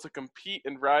unmitigated will to compete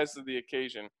and rise to the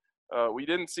occasion? We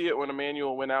didn't see it when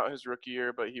Emmanuel went out his rookie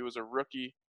year, but he was a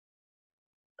rookie.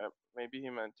 Maybe he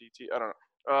meant DT. I don't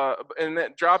know. And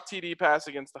that drop TD pass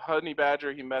against the Honey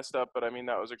Badger, he messed up, but I mean,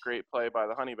 that was a great play by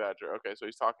the Honey Badger. Okay, so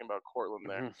he's talking about Cortland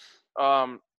there.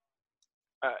 Mm-hmm.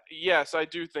 Yes, I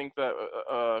do think that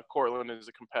Cortland is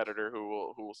a competitor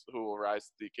who will rise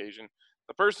to the occasion.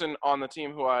 The person on the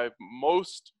team who I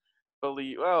most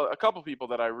believe, well, a couple people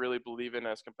that I really believe in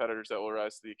as competitors that will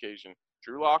rise to the occasion,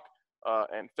 Drew Lock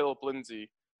and Philip Lindsay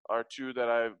are two that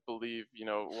I believe, you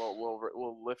know,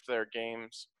 will lift their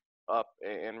games up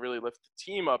and really lift the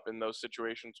team up in those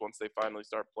situations once they finally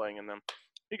start playing in them.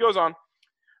 He goes on,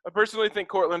 I personally think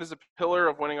Cortland is a pillar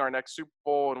of winning our next Super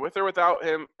Bowl, and with or without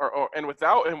him, and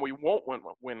without him, we won't win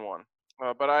one.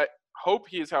 But I hope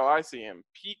he is how I see him.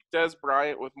 Peak Dez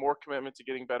Bryant with more commitment to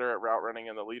getting better at route running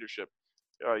and the leadership.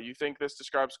 You think this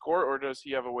describes Cort, or does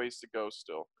he have a ways to go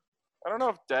still? I don't know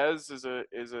if Dez is a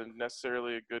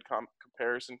necessarily a good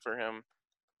comparison for him.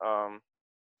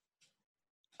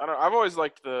 I've always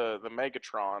liked the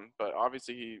Megatron, but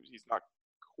obviously he's not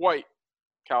quite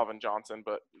Calvin Johnson,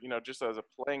 but you know, just as a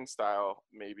playing style,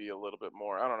 maybe a little bit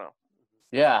more. I don't know.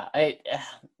 Yeah,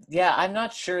 I'm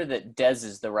not sure that Dez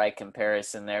is the right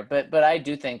comparison there, but I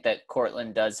do think that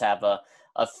Cortland does have a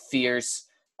fierce,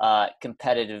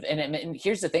 competitive, and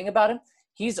here's the thing about him.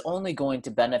 He's only going to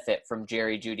benefit from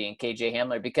Jerry Jeudy and KJ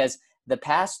Hamler, because the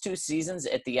past 2 seasons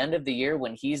at the end of the year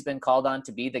when he's been called on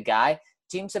to be the guy,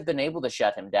 teams have been able to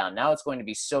shut him down. Now it's going to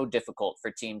be so difficult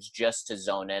for teams just to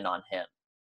zone in on him.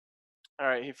 All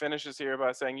right, he finishes here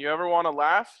by saying, you ever want to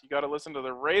laugh? You got to listen to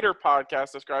the Raider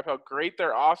podcast describe how great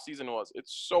their offseason was.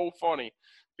 It's so funny.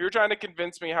 If you're trying to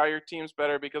convince me how your team's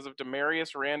better because of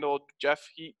Demarius Randall, Jeff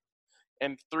Heath,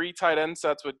 and 3 tight end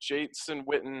sets with Jason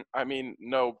Witten, I mean,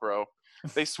 no, bro.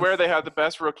 They swear they had the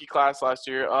best rookie class last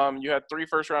year. You had 3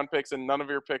 first-round picks, and none of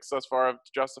your picks thus far have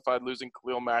justified losing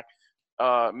Khalil Mack.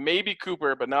 Maybe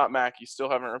Cooper, but not Mack. You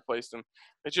still haven't replaced him.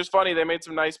 It's just funny. They made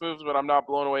some nice moves, but I'm not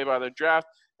blown away by their draft.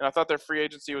 And I thought their free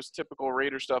agency was typical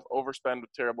Raider stuff, overspend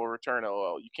with terrible return,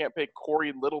 LOL. You can't pay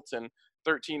Corey Littleton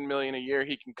 $13 million a year.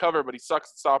 He can cover, but he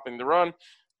sucks at stopping the run.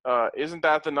 Isn't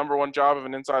that the number one job of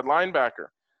an inside linebacker?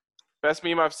 Best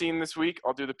meme I've seen this week.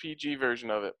 I'll do the PG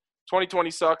version of it. 2020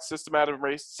 sucks. Systematic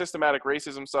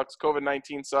racism sucks.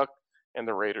 COVID-19 sucks. And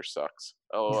the Raiders sucks.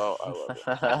 LOL. I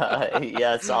love it.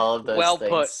 Yes, all of those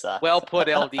things suck. Well put,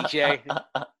 LDJ.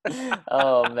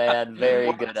 Oh, man.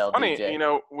 Very good, LDJ.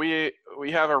 Funny,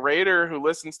 we have a Raider who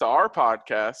listens to our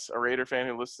podcast, a Raider fan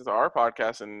who listens to our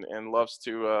podcast and loves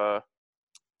to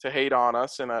hate on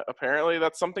us. And apparently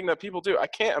that's something that people do. I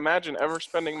can't imagine ever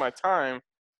spending my time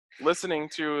listening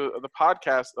to the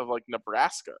podcast of like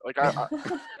Nebraska. Like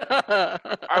I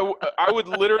would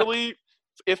literally,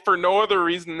 if for no other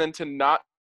reason than to not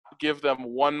give them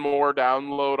one more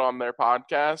download on their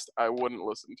podcast, I wouldn't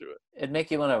listen to it. It'd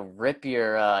make you want to rip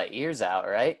your ears out,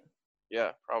 right?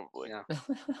 Yeah, probably.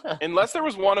 Yeah. Unless there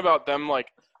was one about them like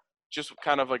just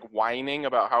kind of like whining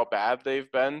about how bad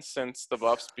they've been since the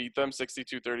Buffs beat them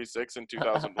 62-36 in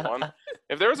 2001.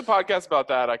 If there was a podcast about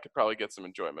that, I could probably get some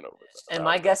enjoyment over it. And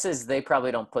my guess is they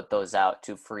probably don't put those out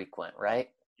too frequent, right?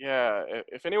 Yeah,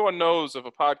 if anyone knows of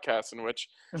a podcast in which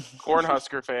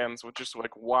Cornhusker fans would just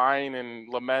like whine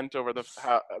and lament over the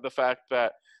fact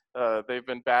that they've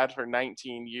been bad for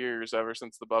 19 years ever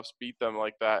since the Buffs beat them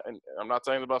like that, and I'm not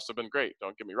saying the Buffs have been great,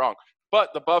 don't get me wrong, but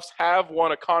the Buffs have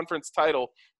won a conference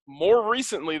title more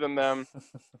recently than them,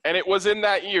 and it was in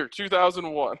that year,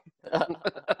 2001.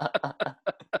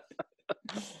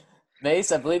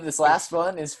 Mace, I believe this last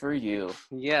one is for you.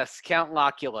 Yes, Count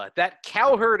Locula. That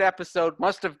Cowherd episode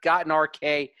must have gotten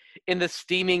RK in the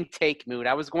steaming take mood.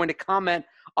 I was going to comment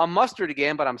on Mustard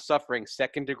again, but I'm suffering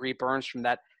second-degree burns from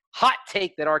that hot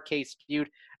take that RK spewed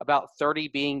about 30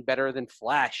 being better than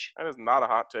Flash. That is not a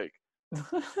hot take.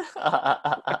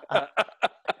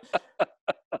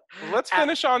 Let's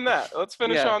finish on that.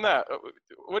 On that.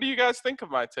 What do you guys think of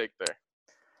my take there?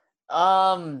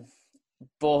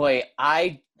 Boy,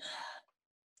 I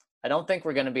don't think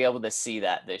we're going to be able to see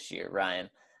that this year, Ryan.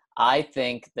 I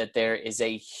think that there is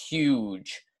a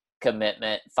huge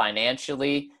commitment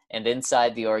financially and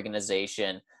inside the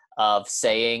organization of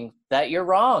saying that you're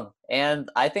wrong. And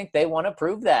I think they want to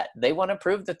prove that. They want to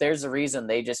prove that there's a reason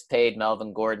they just paid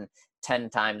Melvin Gordon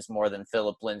 10 times more than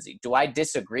Phillip Lindsay. Do I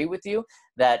disagree with you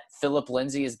that Phillip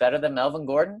Lindsay is better than Melvin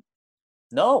Gordon?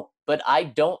 No, but I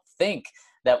don't think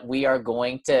that we are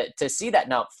going to see that.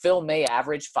 Now, Phil may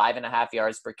average 5.5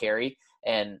 yards per carry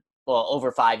and, well,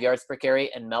 over 5 yards per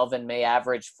carry, and Melvin may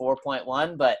average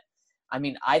 4.1. But, I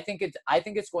mean, I think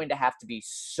it's going to have to be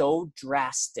so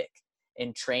drastic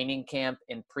in training camp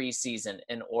and preseason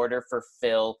in order for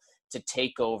Phil to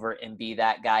take over and be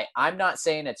that guy. I'm not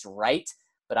saying it's right,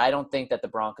 but I don't think that the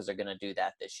Broncos are going to do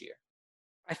that this year.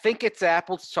 I think it's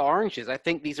apples to oranges. I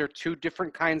think these are two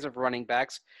different kinds of running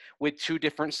backs with two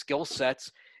different skill sets,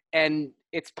 and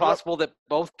it's possible that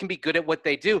both can be good at what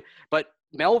they do. But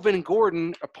Melvin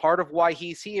Gordon, a part of why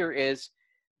he's here is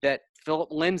that Phillip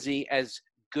Lindsay, as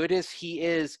good as he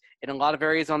is in a lot of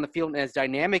areas on the field and as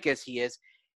dynamic as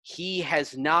he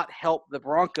has not helped the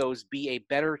Broncos be a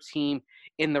better team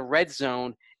in the red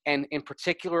zone, and in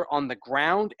particular on the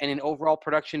ground and in overall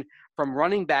production from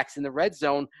running backs in the red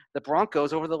zone. The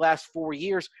Broncos over the last 4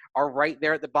 years are right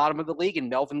there at the bottom of the league, and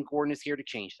Melvin Gordon is here to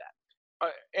change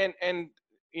that. And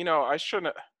you know, I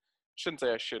shouldn't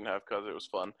say I shouldn't have, because it was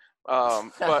fun.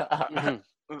 But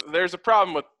there's a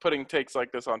problem with putting takes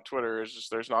like this on Twitter. Is just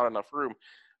there's not enough room.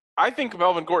 I think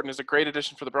Melvin Gordon is a great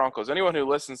addition for the Broncos. Anyone who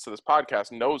listens to this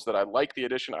podcast knows that I like the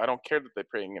addition. I don't care that they're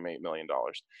paying him $8 million.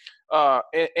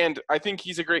 And I think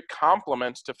he's a great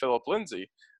complement to Phillip Lindsay.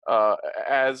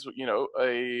 As you know,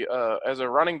 as a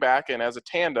running back and as a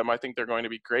tandem, I think they're going to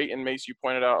be great. And Mace, you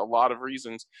pointed out a lot of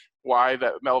reasons why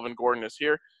that Melvin Gordon is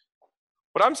here.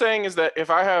 What I'm saying is that if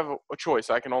I have a choice,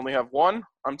 I can only have one.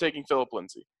 I'm taking Phillip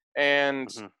Lindsay. And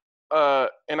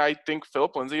I think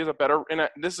Phillip Lindsay is a better – and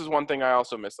this is one thing I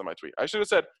also missed on my tweet. I should have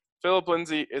said Phillip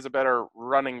Lindsay is a better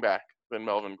running back than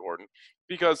Melvin Gordon,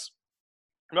 because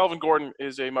Melvin Gordon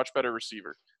is a much better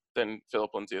receiver than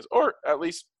Phillip Lindsay is. Or at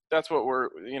least that's what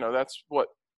that's what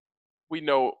we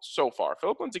know so far.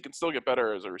 Phillip Lindsay can still get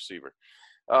better as a receiver.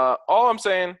 All I'm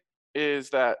saying is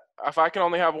that if I can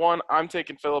only have one, I'm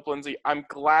taking Phillip Lindsay. I'm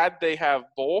glad they have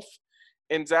both.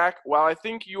 And Zach, while I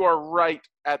think you are right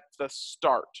at the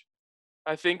start,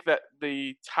 I think that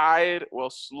the tide will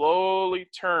slowly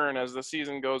turn as the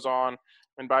season goes on,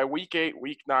 and by week 8,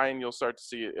 week 9, you'll start to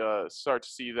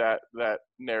see that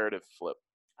narrative flip.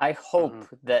 I hope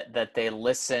that they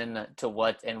listen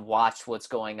to and watch what's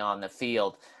going on in the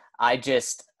field.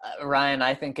 Ryan,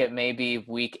 I think it may be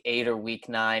week 8 or week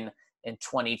 9 in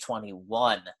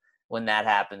 2021 when that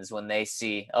happens, when they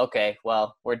see, okay,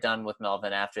 well, we're done with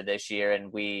Melvin after this year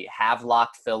and we have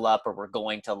locked Phil up or we're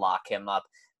going to lock him up.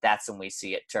 That's when we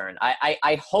see it turn.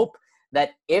 I hope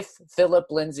that if Phillip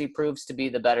Lindsay proves to be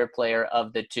the better player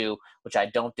of the two, which I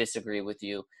don't disagree with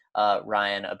you,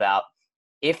 Ryan, about,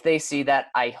 if they see that,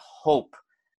 I hope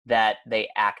that they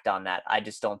act on that. I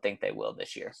just don't think they will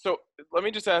this year. So let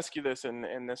me just ask you this,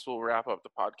 and this will wrap up the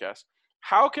podcast.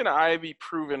 How can I be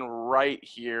proven right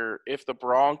here if the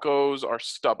Broncos are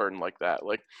stubborn like that?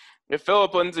 Like, if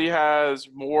Phillip Lindsay has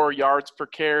more yards per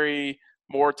carry,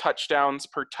 more touchdowns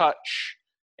per touch,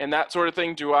 and that sort of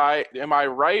thing, am I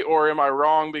right or am I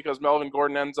wrong because Melvin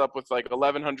Gordon ends up with like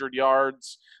 1,100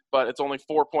 yards, but it's only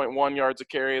 4.1 yards a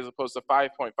carry as opposed to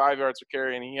 5.5 yards a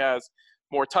carry, and he has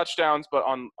more touchdowns but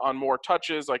on more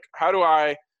touches? Like, how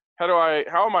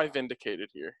am I vindicated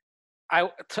here?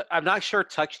 I'm not sure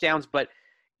touchdowns, but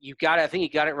I think you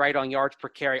got it right on yards per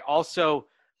carry. Also,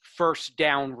 first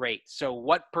down rate. So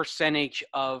what percentage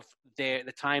of the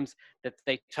times that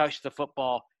they touch the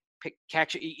football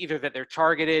catch, either that they're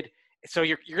targeted. So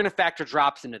you're going to factor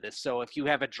drops into this. So if you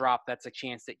have a drop, that's a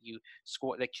chance that you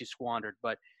squandered.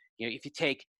 But if you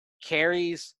take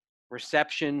carries,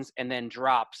 receptions, and then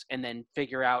drops, and then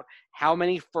figure out how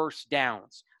many first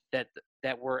downs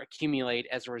that were accumulated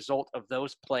as a result of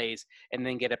those plays, and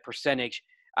then get a percentage.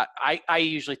 I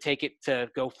usually take it to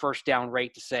go first down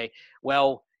rate to say,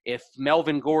 well, if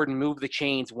Melvin Gordon moved the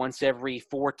chains once every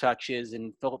 4 touches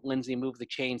and Phillip Lindsay moved the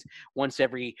chains once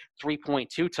every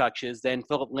 3.2 touches, then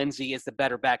Phillip Lindsay is the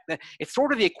better back. It's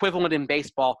sort of the equivalent in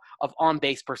baseball of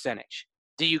on-base percentage.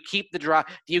 Do you keep the drive?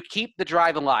 Do you keep the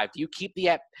drive alive? Do you keep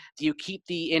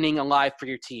the inning alive for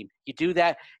your team? You do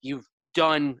that, you've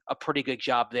done a pretty good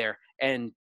job there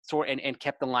and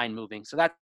kept the line moving. So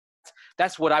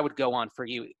that's what I would go on for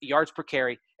you: yards per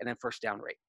carry and then first down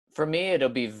rate. For me, it'll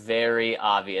be very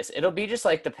obvious. It'll be just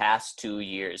like the past 2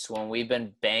 years when we've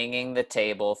been banging the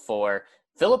table for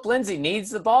Phillip Lindsay needs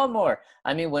the ball more.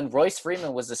 I mean, when Royce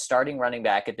Freeman was the starting running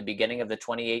back at the beginning of the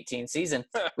 2018 season,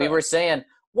 we were saying,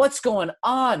 what's going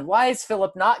on? Why is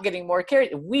Phillip not getting more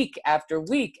carries week after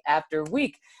week after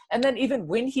week? And then even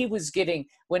when he was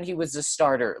a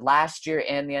starter last year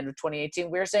and the end of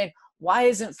 2018, we were saying, why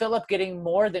isn't Phillip getting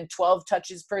more than 12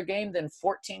 touches per game, than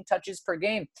 14 touches per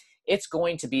game? It's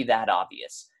going to be that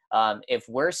obvious. If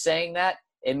we're saying that,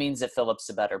 it means that Phillip's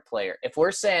a better player. If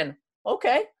we're saying,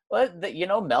 okay, well,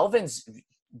 Melvin's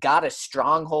got a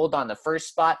strong hold on the first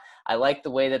spot. I like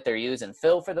the way that they're using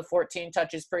Phil for the 14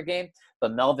 touches per game,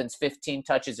 but Melvin's 15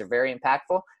 touches are very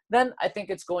impactful. Then I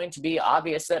think it's going to be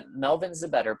obvious that Melvin's a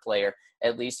better player,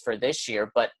 at least for this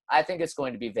year. But I think it's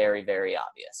going to be very, very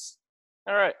obvious.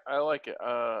 All right, I like it.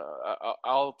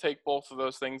 I'll take both of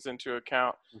those things into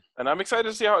account, and I'm excited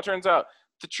to see how it turns out.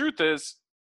 The truth is,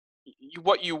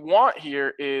 what you want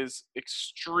here is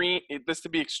this to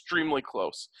be extremely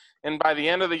close, and by the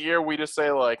end of the year, we just say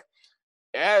like,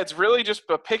 yeah, it's really just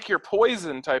a pick your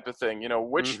poison type of thing. Yep.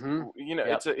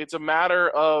 It's a matter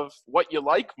of what you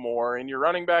like more in your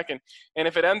running back, and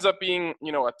if it ends up being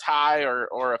a tie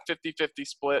or a 50-50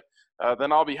 split.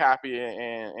 Then I'll be happy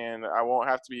and I won't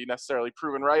have to be necessarily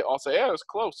proven right. I'll say, yeah, it was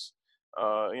close.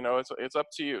 It's up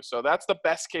to you. So that's the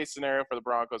best case scenario for the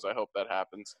Broncos. I hope that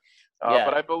happens.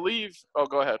 But I believe – oh,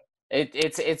 go ahead.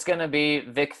 It's going to be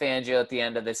Vic Fangio at the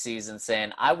end of the season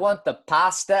saying, I want the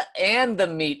pasta and the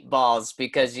meatballs,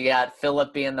 because you got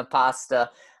Phillip being the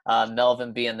pasta,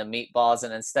 Melvin being the meatballs,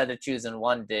 and instead of choosing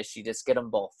one dish, you just get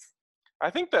them both. I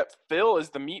think that Phil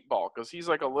is the meatball because he's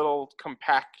like a little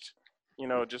compact –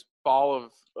 just ball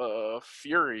of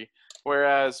fury,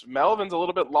 whereas Melvin's a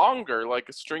little bit longer, like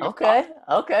a string of pasta.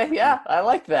 Okay, yeah, I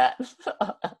like that.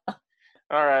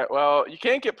 All right, well, you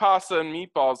can't get pasta and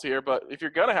meatballs here, but if you're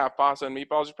going to have pasta and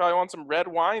meatballs, you probably want some red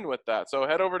wine with that. So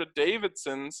head over to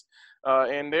Davidson's,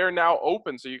 and they're now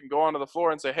open, so you can go onto the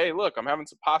floor and say, hey, look, I'm having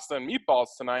some pasta and meatballs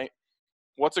tonight.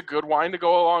 What's a good wine to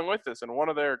go along with this? And one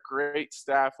of their great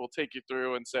staff will take you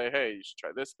through and say, hey, you should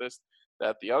try this,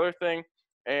 that, the other thing.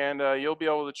 And you'll be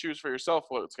able to choose for yourself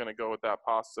what's going to go with that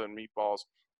pasta and meatballs.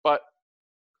 But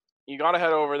you got to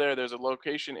head over there. There's a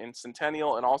location in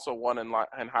Centennial and also one in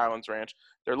Highlands Ranch.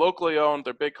 They're locally owned.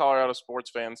 They're big Colorado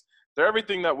sports fans. They're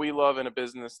everything that we love in a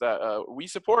business that we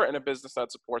support and a business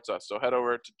that supports us. So head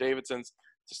over to Davidson's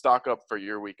to stock up for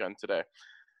your weekend today.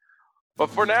 But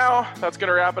for now, that's going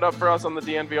to wrap it up for us on the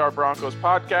DNVR Broncos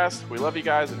podcast. We love you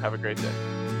guys and have a great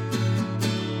day.